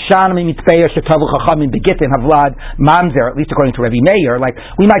 Kol ha-mishanim mitzpeya shetavu chachamim begittin havlad mamzer, at least according to Rabbi Meir, like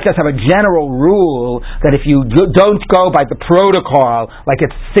we might just have a general rule that if you don't go by the protocol, like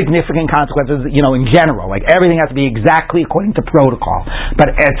it's significant consequences, in general, like everything has to be exactly according to protocol. But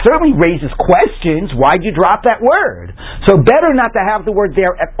it certainly raises questions. Why'd you drop that word? So better not to have the word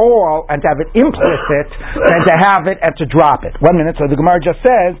there at all and to have it implicit than to have it and to drop it. 1 minute. So the Gemara just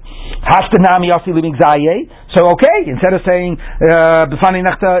says, Hashtanami Yasi Limig Zaye. So okay, instead of saying B'fani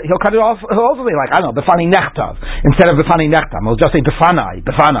Nechta, he'll cut it off. He'll also say like, I don't know, B'fani Nechtav instead of B'fani Nechtam. He'll just say B'fanai.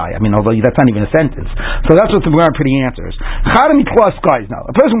 I mean, although that's not even a sentence. So that's what the Gemara pretty answers. Charami plus guys. Now,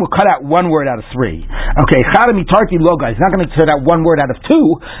 a person will cut out 1 word out of 3. Okay, Charami Tarki Lo guys. He's not going to cut out 1 word out of 2.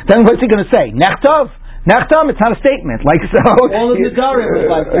 Then what's he going to say? Nechtav? Nechtam, it's not a statement. Like so. All of Nidarim was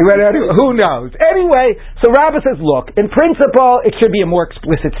like that. Who knows? Anyway, so Rabbi says, look, in principle, it should be a more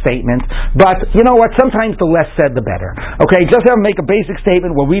explicit statement, but you know what? Sometimes the less said, the better. Okay, just have them make a basic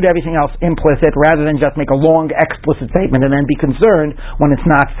statement. We'll read everything else implicit, rather than just make a long explicit statement and then be concerned when it's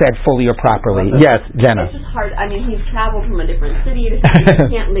not said fully or properly. Yes, Jenna. It's just hard. I mean, he's traveled from a different city to city.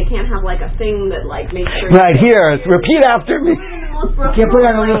 They can't have like a thing that like makes sure. Right here, repeat after me. Can't put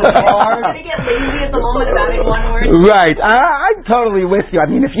it on a little bar. I'm gonna get lazy at the moment about it one word. Right, I'm totally with you. I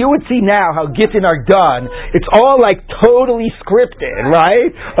mean, if you would see now how Gittin are done, it's all like totally scripted,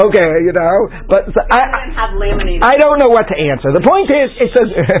 right? Okay, you know. But so I don't know what to answer. The point is, it's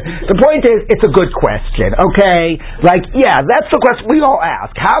a good question. Okay, like that's the question we all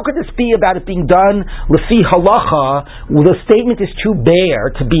ask. How could this be about it being done lefi halacha? Well, the statement is too bare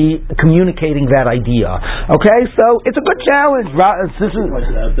to be communicating that idea. Okay, so it's a good challenge. This is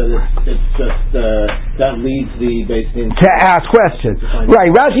that leads the Beis Din to ask questions. Right.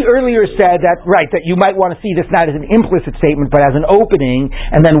 Rashi earlier said that you might want to see this not as an implicit statement but as an opening,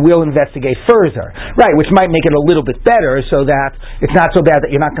 and then we'll investigate further. Right, which might make it a little bit better so that it's not so bad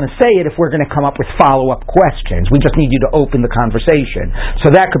that you're not going to say it if we're going to come up with follow-up questions. We just need you to open the conversation.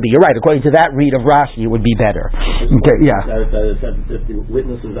 So that could be, you're right, according to that read of Rashi, it would be better. Okay, yeah. If the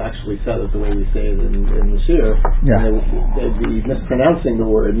witnesses actually said it the way we say it in the shir, they'd be mispronouncing the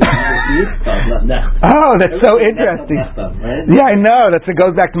word. Oh, that's so interesting. Right? Yeah, I know. It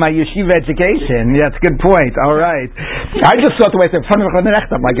goes back to my yeshiva education. Yeah, that's a good point. All right. I just thought the way I said, I'm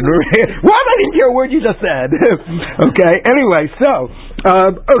like, what? I didn't hear a word you just said. Okay. Anyway, so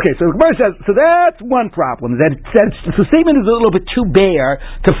the Gemara says, so that's one problem. That the statement is a little bit too bare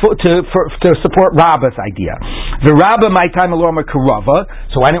to support Rabba's idea. The Rabba my time aloma karava.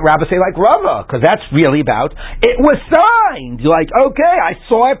 So why didn't Rabba say like Rava? Because that's really about it was signed. You're like, okay, I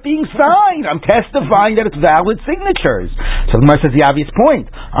saw it being signed. I'm testifying that it's valid signatures. So the Gemara says the obvious point.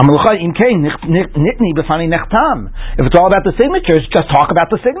 If it's all about the signatures, just talk about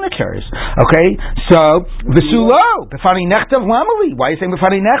the signatures. Okay? So v'sulo b'fani nechtav lamali. Why are you saying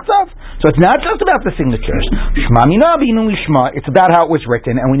b'fani nechtav? So it's not just about the signatures. Shma mina b'inu lishma. It's about how it was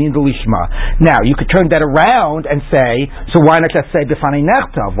written, and we need the lishma. Now you could turn that around and say, so why not just say b'fani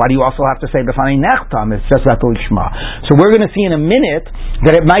nechtav? Why do you also have to say b'fani nechtav? It's just about the lishma. So we're going to see in a minute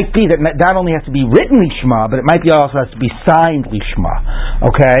that it might be that not only has to be written lishma, but it might be also has to be signed lishma.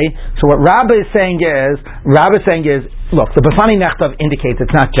 Okay? So what Rabbi is saying is, look, the B'fani Nechtav indicates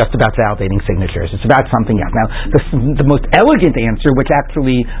it's not just about validating signatures. It's about something else. Now, the most elegant answer, which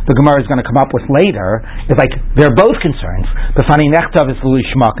actually the Gemara is going to come up with later, is like, they're both concerns. B'fani Nechtav is the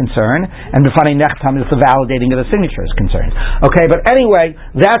Lishma concern, and B'fani Nechtav is the validating of the signatures concern. Okay, but anyway,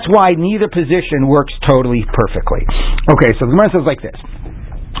 that's why neither position works totally perfectly. Okay, so the Gemara says like this.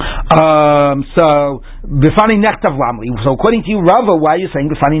 So b'fani nechtav lamli. So according to you, Rava, why are you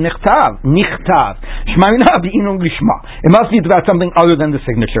saying b'fani nechtav? Nichtav. Shma'ina b'inu lishma. It must be about something other than the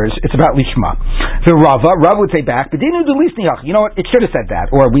signatures. It's about lishma. So Rava would say back, b'dinu d'lisniach. You know what? It should have said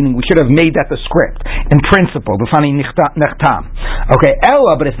that, or we should have made that the script in principle. B'fani nechtam. Okay,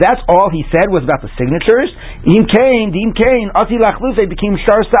 Ella. But if that's all he said was about the signatures, im kain ati lachlufe became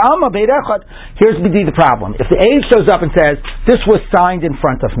shar sa'ama beirechad. Here's the problem. If the aide shows up and says this was signed in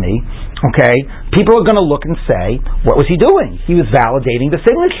front of me, okay, people are going to look and say, what was he doing? He was validating the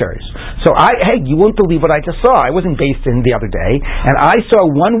signatures. So you won't believe what I just saw. I was in Beis Din the other day, and I saw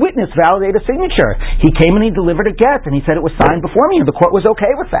one witness validate a signature. He came and he delivered a get, and he said it was signed before me, and the court was okay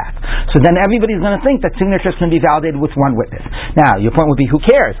with that. So then everybody's going to think that signatures can be validated with one witness. Now, your point would be, who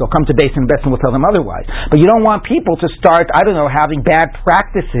cares? They'll come to Beis Din, and Beis Din will tell them otherwise. But you don't want people to start, having bad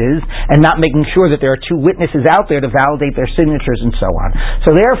practices and not making sure that there are two witnesses out there to validate their signatures and so on.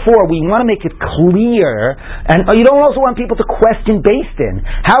 So therefore, we want to make it clear, and you don't also want people to question Beis Din.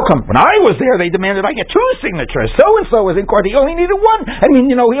 How come when I was there, they demanded I get two signatures? So-and-so was in court. He only needed one. He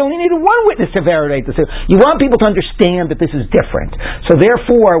only needed one witness to validate the signature. You want people to understand that this is different. So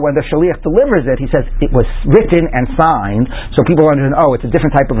therefore, when the shaliach delivers it, he says it was written and signed, so people understand, it's a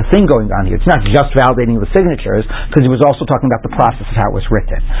different type of a thing going on here. It's not just validating the signatures, because he was also talking about the process of how it was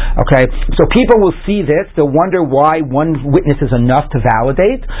written. Okay? So people will see this, they'll wonder why one witness is enough to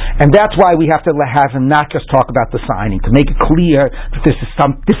validate, and that's why we have to have him not just talk about the signing, to make it clear that this is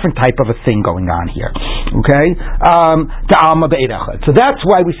some different type of a thing going on here. Okay? So that's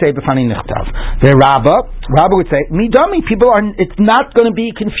why we say b'fani nichtav. The Rabbi would say, midami, it's not going to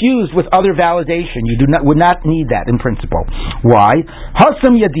be confused with other validation. You would not need that in principle. Why?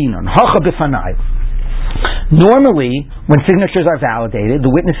 Hasam yadinon, hacha b'fanai. Normally, when signatures are validated,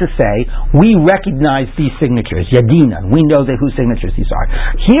 the witnesses say, we recognize these signatures, Yadinan, we know whose signatures these are.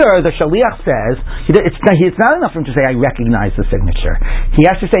 Here, the Shaliach says, it's not enough for him to say, I recognize the signature. He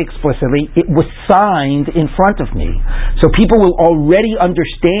has to say explicitly, it was signed in front of me. So people will already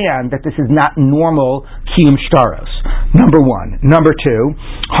understand that this is not normal Kiyum Shtaros. Number one. Number two,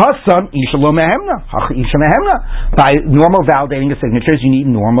 Hasan Isha Lo Mehemna. By normal validating of signatures, you need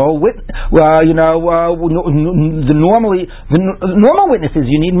normal the normal witnesses,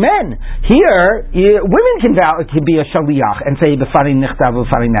 you need men. Here, women can be a shaliach and say b'fani nechtav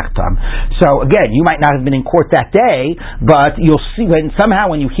b'fani nechtam. So again, you might not have been in court that day, but you'll see when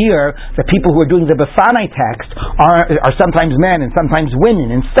you hear that people who are doing the b'fani text are sometimes men and sometimes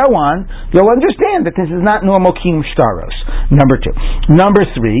women and so on, you'll understand that this is not normal kiyum shtaros. Number two. Number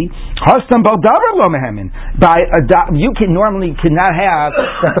three, hastam baldavar lo mehemin. You cannot have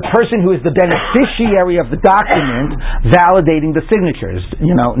that the person who is the beneficiary of the document validating the signatures.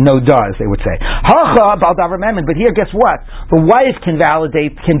 No does, they would say. Hacha baldavar mehemin. But here, guess what? The wife can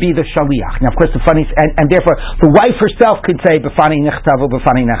be the shaliach. Now, of course, and therefore, the wife herself could say b'fani nechtav or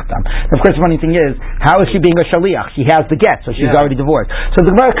b'fani nechtam. Of course, the funny thing is, how is she being a shaliach? She has the get, so she's already divorced. So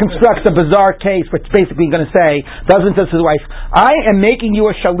the Gemara constructs a bizarre case, which is basically going to say, doesn't say to the wife, I am making you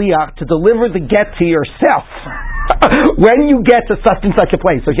a shaliach to deliver the get to yourself. When you get to such and such a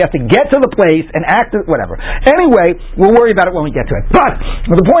place. So you have to get to the place and act, whatever. Anyway, we'll worry about it when we get to it. But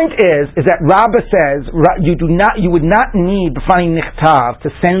the point is that Rabbi says you would not need b'fani nichtav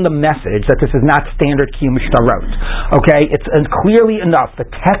to send the message that this is not standard kiyum shtarot. Okay? It's clearly enough. The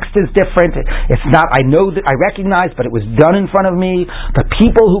text is different. It's not, I know that I recognize, but it was done in front of me. The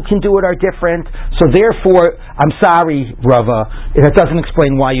people who can do it are different. So therefore, I'm sorry, Rava, that doesn't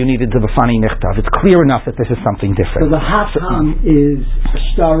explain why you needed the b'fani nichtav. It's clear enough that this is something different. So the hatam is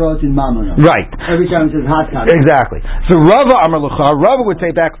shtarot and mamona. Right. Every time it says hatam. Exactly. So Rava Amar Lucha, Rava would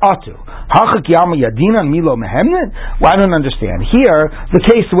say back, Atu. Hachak Yama Yadinan Milo Mehemnet? Well, I don't understand. Here, the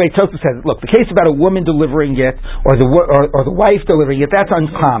case, the way Tosfos says it, look, the case about a woman delivering it, or the wife delivering it, that's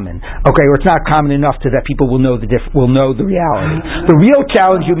uncommon. Okay, or it's not common enough that people will know the reality. The real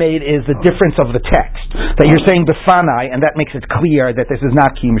challenge you made is the difference of the text. That you're saying befanai, and that makes it clear that this is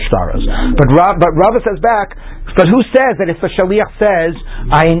not kiyum shtaros. But Rava says back, but who says that if the shaliach says,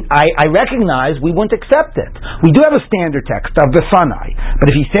 I recognize, we wouldn't accept it? We do have a standard text of befanai. But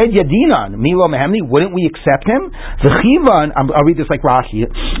if he said yadinan, milo mehemni, wouldn't we accept him? V'chivan, I'll read this like Rashi.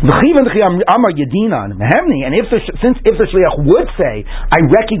 V'chivan amar yadinan mehemni, and if the shaliach would say, I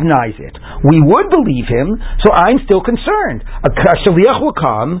recognize it, we would believe him, so I'm still concerned. A shaliach will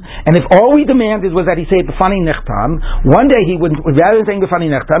come, and if all we demanded was that he say b'fani nechtam, one day he would, rather than saying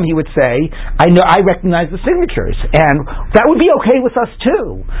b'fani nechtam, he would say, I recognize the signatures, and that would be okay with us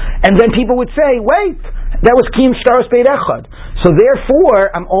too. And then people would say, wait, that was kiyum shtaros beit echad. So therefore,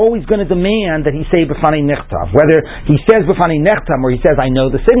 I'm always going to demand that he say b'fani nechtav. Whether he says b'fani nechtam or he says I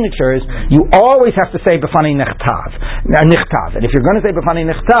know the signatures, you always have to say b'fani nechtav. And if you're going to say b'fani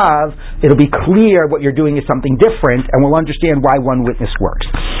nechtav, it'll be clear what you're doing is something different, and we'll understand why one witness works.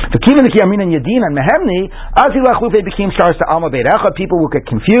 People will get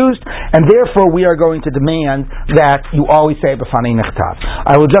confused, and therefore we are going to demand that you always say b'fani nechtav.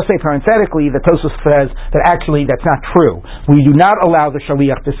 I will just say parenthetically that Tosfos says that actually that's not true. We do not allow the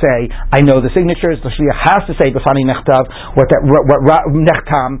shaliach to say I know the signatures. The shaliach has to say b'fani nechtav. What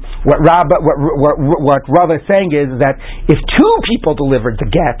Rabbi is saying is that if two people delivered the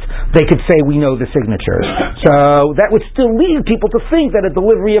get, they could say we know the signatures. So that would still lead people to think that a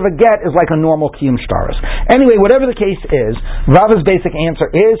delivery of a get is like a normal kiyum shtaros. Anyway, whatever the case is, Rava's basic answer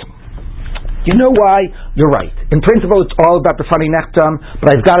is, you know why? You're right. In principle, it's all about the b'fani nechtam, but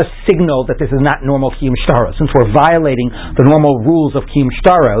I've got to signal that this is not normal kiyum shtaros. Since we're violating the normal rules of kiyum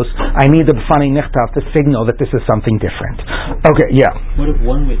shtaros, I need the b'fani nechtam to signal that this is something different. Okay, yeah. What if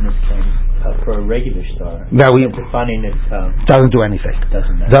one witness claims for a regular shtar? That we b'fani nechtam doesn't do anything.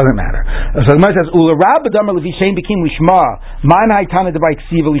 Doesn't matter. So the Gemara says, "Ula Rabbi Damar Levi Shein Bikim Lishma, Man Haitana Debai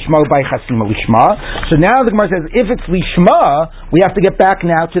Ksiva Lishma By Chasima Lishma." So now the Gemara says, if it's Lishma, we have to get back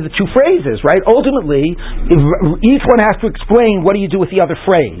now to the two phrases, right? Ultimately, each one has to explain what do you do with the other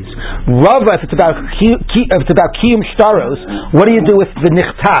phrase. Rava, if it's about kiyum shtaros, what do you do with the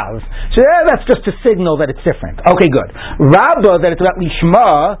nichtav? So that's just to signal that it's different. Okay, good. Rabba, that it's about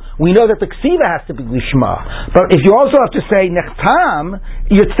lishma, we know that the ksiva has to be lishma. But if you also have to say nechtam,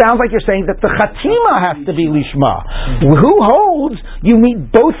 it sounds like you're saying that the chatima has to be lishma. Who holds you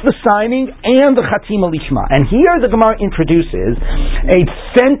need both the signing and the chatima lishma? And here the Gemara introduces a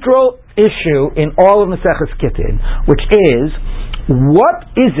central issue in all of Maseches Gittin, which is what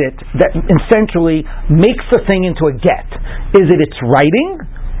is it that essentially makes the thing into a get? Is it its writing?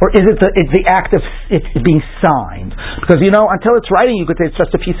 Or is it the act of it being signed? Because until it's writing, you could say it's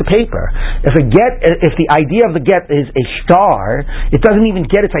just a piece of paper. If the idea of the get is a star, it doesn't even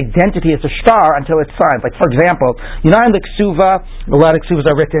get its identity as a star until it's signed. Like for example, in the ksuva, a lot of ksuvas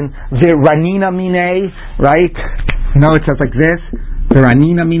are written the ranina mine, right? It says like this. The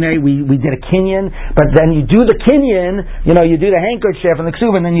ranina mine, we did a kinyan, but then you do the kinyan, you do the handkerchief and the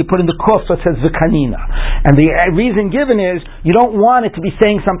ksuva, and then you put in the kuf, so it says v'kanina. And the reason given is you don't want it to be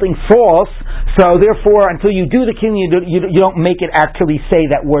saying something false, so therefore until you do the kinyan, you don't make it actually say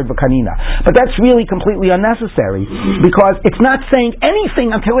that word v'kanina. But that's really completely unnecessary, because it's not saying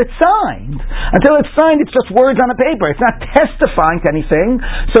anything until it's signed. Until it's signed, it's just words on a paper. It's not testifying to anything.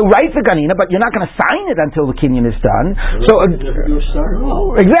 So write v'kanina, but you're not going to sign it until the kinyan is done.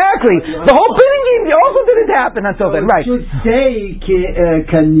 Exactly. The whole thing also didn't happen until then, right? It should say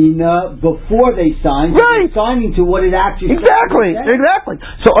kanina before they sign. Right. Signing to what it actually. Exactly.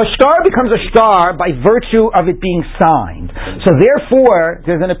 So a star becomes a star by virtue of it being signed. So therefore,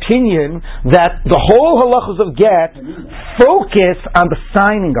 there's an opinion that the whole halachos of get focus on the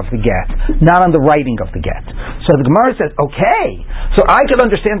signing of the get, not on the writing of the get. So the Gemara says, okay, so I can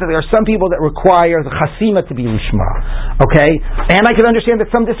understand that there are some people that require the chasima to be lishma, okay, and I can understand that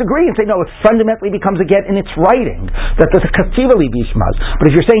some disagree and say, no, it fundamentally becomes a get in its writing, that there's a kasiva li bishmaz.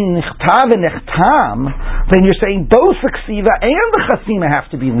 But if you're saying nichtav and nechtam, then you're saying both the ksiva and the chasima have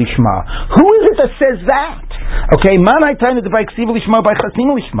to be lishma. Who is it that says that? Okay, manai taina by ksiva lishma by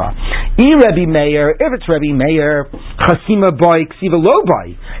chasima lishma. Rabbi Meir, if it's Rabbi Meir, chasima by ksiva lo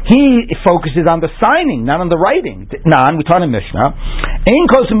by, he focuses on the signing, not on the writing. Nan, we taught in Mishnah, ein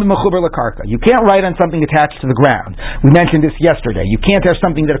kosim b'mechuber lakarka. You can't write on something attached to the ground. We mentioned this yesterday. You can't have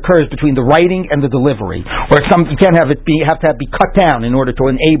something that occurs between the writing and the delivery, or you can't have it have to be cut down in order to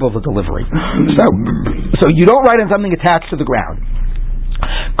enable the delivery. So you don't write on something attached to the ground.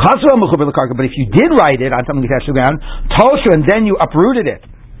 But if you did write it on something attached to the ground, toshu, and then you uprooted it,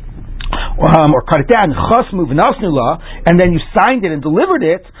 or cut it down, and then you signed it and delivered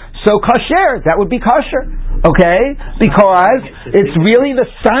it, so kasher, that would be kasher, okay? Because it's really the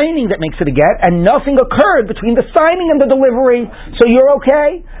signing that makes it a get, and nothing occurred between the signing and the delivery, so you're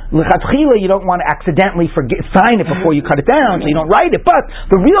okay. L'chatchila, you don't want to accidentally sign it before you cut it down, so you don't write it. But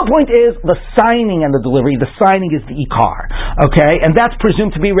the real point is the signing and the delivery. The signing is the ikar, okay? And that's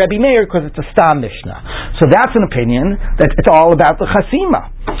presumed to be Rabbi Meir because it's a stam mishnah. So that's an opinion that it's all about the chasima.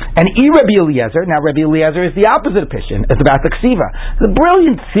 And Rabbi Eliezer, now Rabbi Eliezer is the opposite opinion. It's about the ksiva. The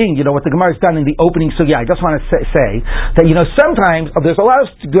brilliant thing, what the Gemara has done in the opening sugya, I just want to say that, sometimes there's a lot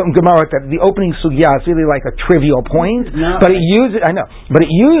of Gemara that the opening sugya is really like a trivial point, but it uses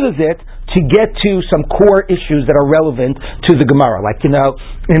it to get to some core issues that are relevant to the Gemara. Like, in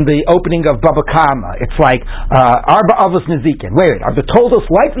the opening of Baba Kama, it's like, Arba Avos Nezikin. Wait, are the Toldos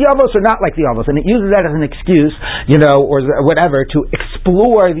like the Avos or not like the Avos? And it uses that as an excuse, or whatever, to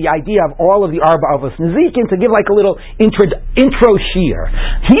explore the idea of all of the Arba Avos Nezikin, to give like a little intro shear.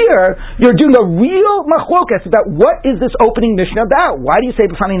 Here, you're doing a real machlokas about what is this opening Mishnah about? Why do you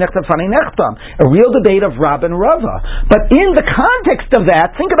say B'fani Nechtam, B'fani Nechtam? A real debate of Rab and Rava. But in the context of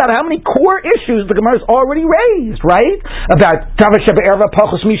that, think about how many core issues the Gemara has already raised, right? About Tavash Erva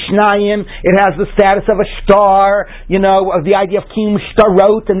Pachos Mishnayim, it has the status of a star, of the idea of Kim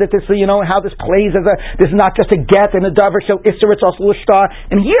Starot, and that this, how this plays as this is not just a get and a Davar Shel Isser, it's also a star.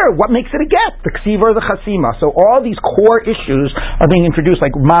 And here, what makes it a get? The Ksiva or the Chasima. So all these core issues are being introduced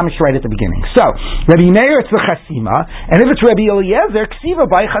like mamish right at the beginning. So, Rabbi Meir, it's the Chasima, and if it's Rabbi Eliezer, Ksiva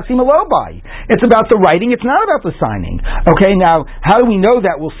by Chasima lo by. It's about the writing, it's not about the signing. Okay, now, how do we know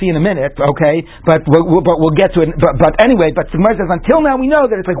that? We'll see in a minute. Okay, but we'll get to it. But anyway, the Gemara says until now we know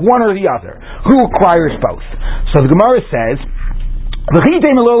that it's like one or the other. Who requires both? So the Gemara says, it's Rabbi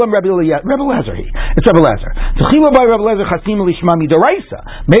Lezer.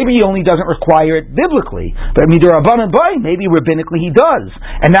 Maybe he only doesn't require it biblically, but midirabanan by, maybe rabbinically he does.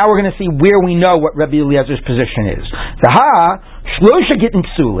 And now we're going to see where we know what Rabbi Eliezer's position is. Shlosha Gittin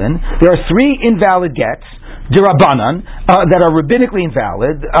Psulin. There are 3 invalid gets. Dirabanan, that are rabbinically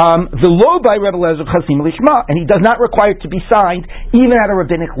invalid, the low by Rebbe Lezer Chasim Lishma, and he does not require it to be signed even at a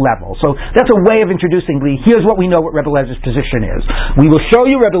rabbinic level. So that's a way of introducing here's what we know what Rebbe Lezer's position is. We will show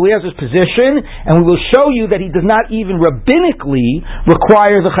you Rebbe Lezer's position, and we will show you that he does not even rabbinically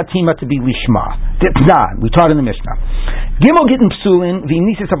require the Chatima to be Lishma. We taught in the Mishnah. Gimel Gittin Psulin,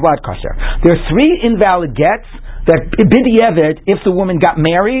 V'nisis Avlad Kasher. There are 3 invalid gets that b'di'evet, if the woman got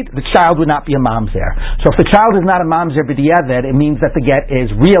married, the child would not be a mamzer. So if the child is not a mamzer b'di'evet, it means that the get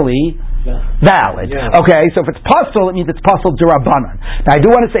is really valid. Okay, so if it's pasul, it means it's pasul d'Rabbanan. Now I do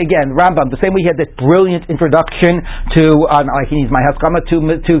want to say again, Rambam, the same way he had that brilliant introduction to, I can use my haskama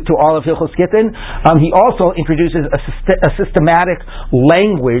to all of Hilchos Gittin, he also introduces a systematic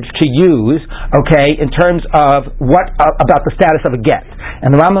language to use, okay, in terms of what about the status of a get.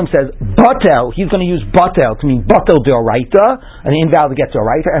 And the Rambam says batel, he's going to use batel to mean batel d'oraita, an invalid get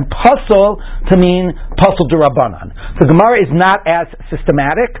d'oraita, and pasul to mean pasul d'Rabbanan. So Gemara is not as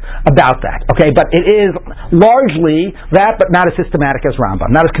systematic about that, okay, but it is largely that, but not as systematic as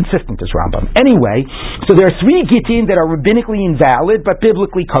Rambam, not as consistent as Rambam. Anyway, so there are 3 gittin that are rabbinically invalid but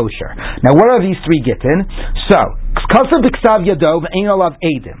biblically kosher. Now, what are these 3 gittin? So,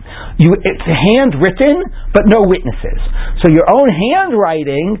 it's handwritten but no witnesses. So your own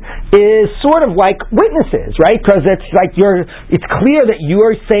handwriting is sort of like witnesses, right? Because it's like it's clear that you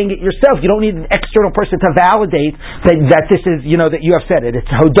are saying it yourself. You don't need an external person to validate that this is, that you have said it. It's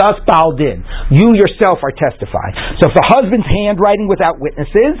hodas baldin. You yourself are testifying. So if the husband's handwriting without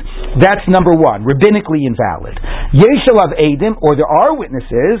witnesses, that's number 1, rabbinically invalid. Yeshalav edim, or there are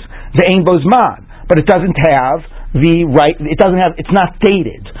witnesses, the ein bozman, but it doesn't have it's not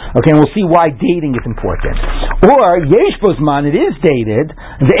dated. Okay, and we'll see why dating is important. Or yesh bozman, it is dated,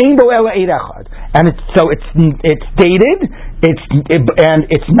 the ein bo ela eid echad, and it's dated.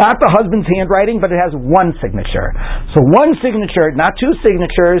 It's not the husband's handwriting, but it has 1 signature. So 1 signature, not 2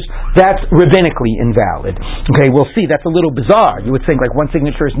 signatures. That's rabbinically invalid. Okay, we'll see. That's a little bizarre. You would think like 1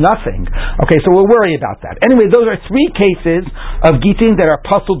 signature is nothing. Okay, so we'll worry about that. Anyway, those are 3 cases of gittin that are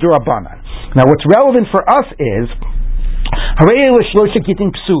pasul d'Rabbanan. Now, what's relevant for us is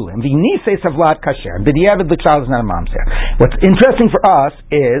what's interesting for us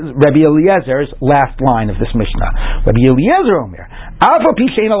is Rabbi Eliezer's last line of this Mishnah. Rabbi Eliezer Omer,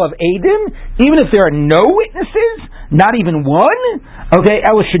 even if there are no witnesses, not even 1, okay,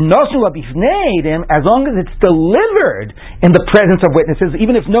 as long as it's delivered in the presence of witnesses,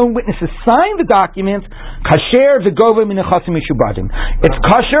 even if no witnesses sign the document, it's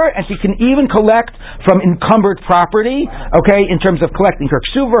kosher, and she can even collect from encumbered property. Okay, in terms of collecting her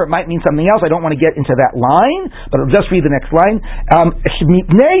ksuva, it might mean something else. I don't want to get into that line, but I'll just read the next line.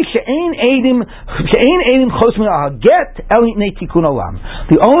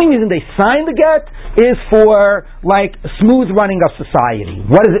 The only reason they sign the get is for smooth running of society.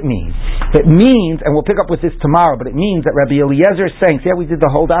 What does it mean? It means, and we'll pick up with this tomorrow, but it means that Rabbi Eliezer is saying, see how we did the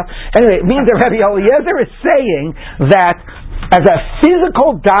hold up? Anyway, it means that Rabbi Eliezer is saying that as a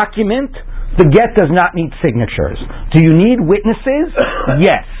physical document, the get does not need signatures. Do you need witnesses?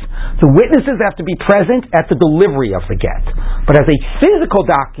 Yes. The witnesses have to be present at the delivery of the get. But as a physical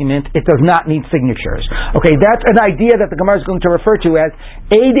document, it does not need signatures. Okay, that's an idea that the Gemara is going to refer to as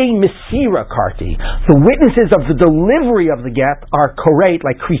Eidei Mesira Karti. The witnesses of the delivery of the get are koreit,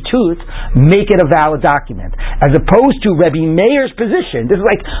 like kritut, make it a valid document. As opposed to Rabbi Meir's position, this is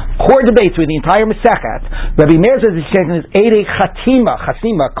like core debate through the entire Masechet. Rabbi Meir's position is Eidei Chasima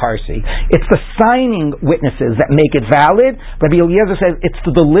Karsi. It's the signing witnesses that make it valid. Rabbi Eliezer says it's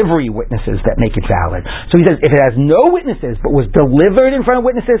the delivery witnesses that make it valid. So he says if it has no witnesses but was delivered in front of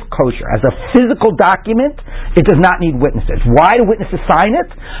witnesses, kosher. As a physical document, it does not need witnesses. Why do witnesses sign it?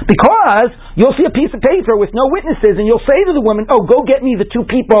 Because you'll see a piece of paper with no witnesses and you'll say to the woman, oh, go get me the 2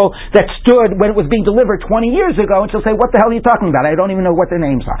 people that stood when it was being delivered 20 years ago, and she'll say, what the hell are you talking about? I don't even know what their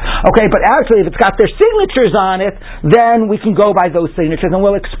names are. Okay, but actually if it's got their signatures on it, then we can go by those signatures and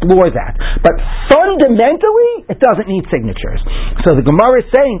we'll explore that. But fundamentally, it doesn't need signatures. So the Gemara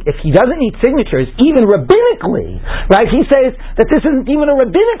is saying if he doesn't need signatures, even rabbinically, right? He says that this isn't even a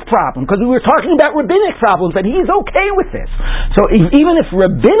rabbinic problem, because we were talking about rabbinic problems, and he's okay with this. So even if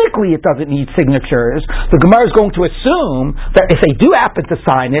rabbinically it doesn't need signatures, the Gemara is going to assume that if they do happen to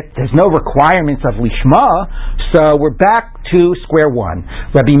sign it, there's no requirements of lishma, so we're back to square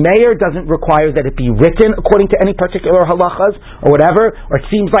 1. Rabbi Meir doesn't require that it be written according to any particular halachas or whatever, or it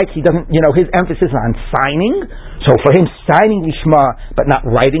seems like he doesn't, his emphasis is on signing. So for him, signing lishma but not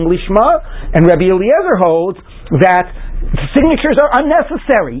writing lishma. And Rabbi Eliezer holds that signatures are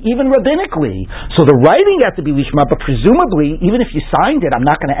unnecessary, even rabbinically. So the writing has to be lishma, but presumably, even if you signed it, I'm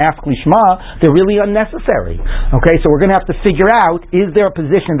not going to ask lishma, they're really unnecessary. Okay, so we're going to have to figure out, is there a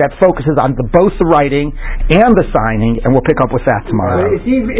position that focuses on both the writing and the signing, and we'll pick up with that tomorrow.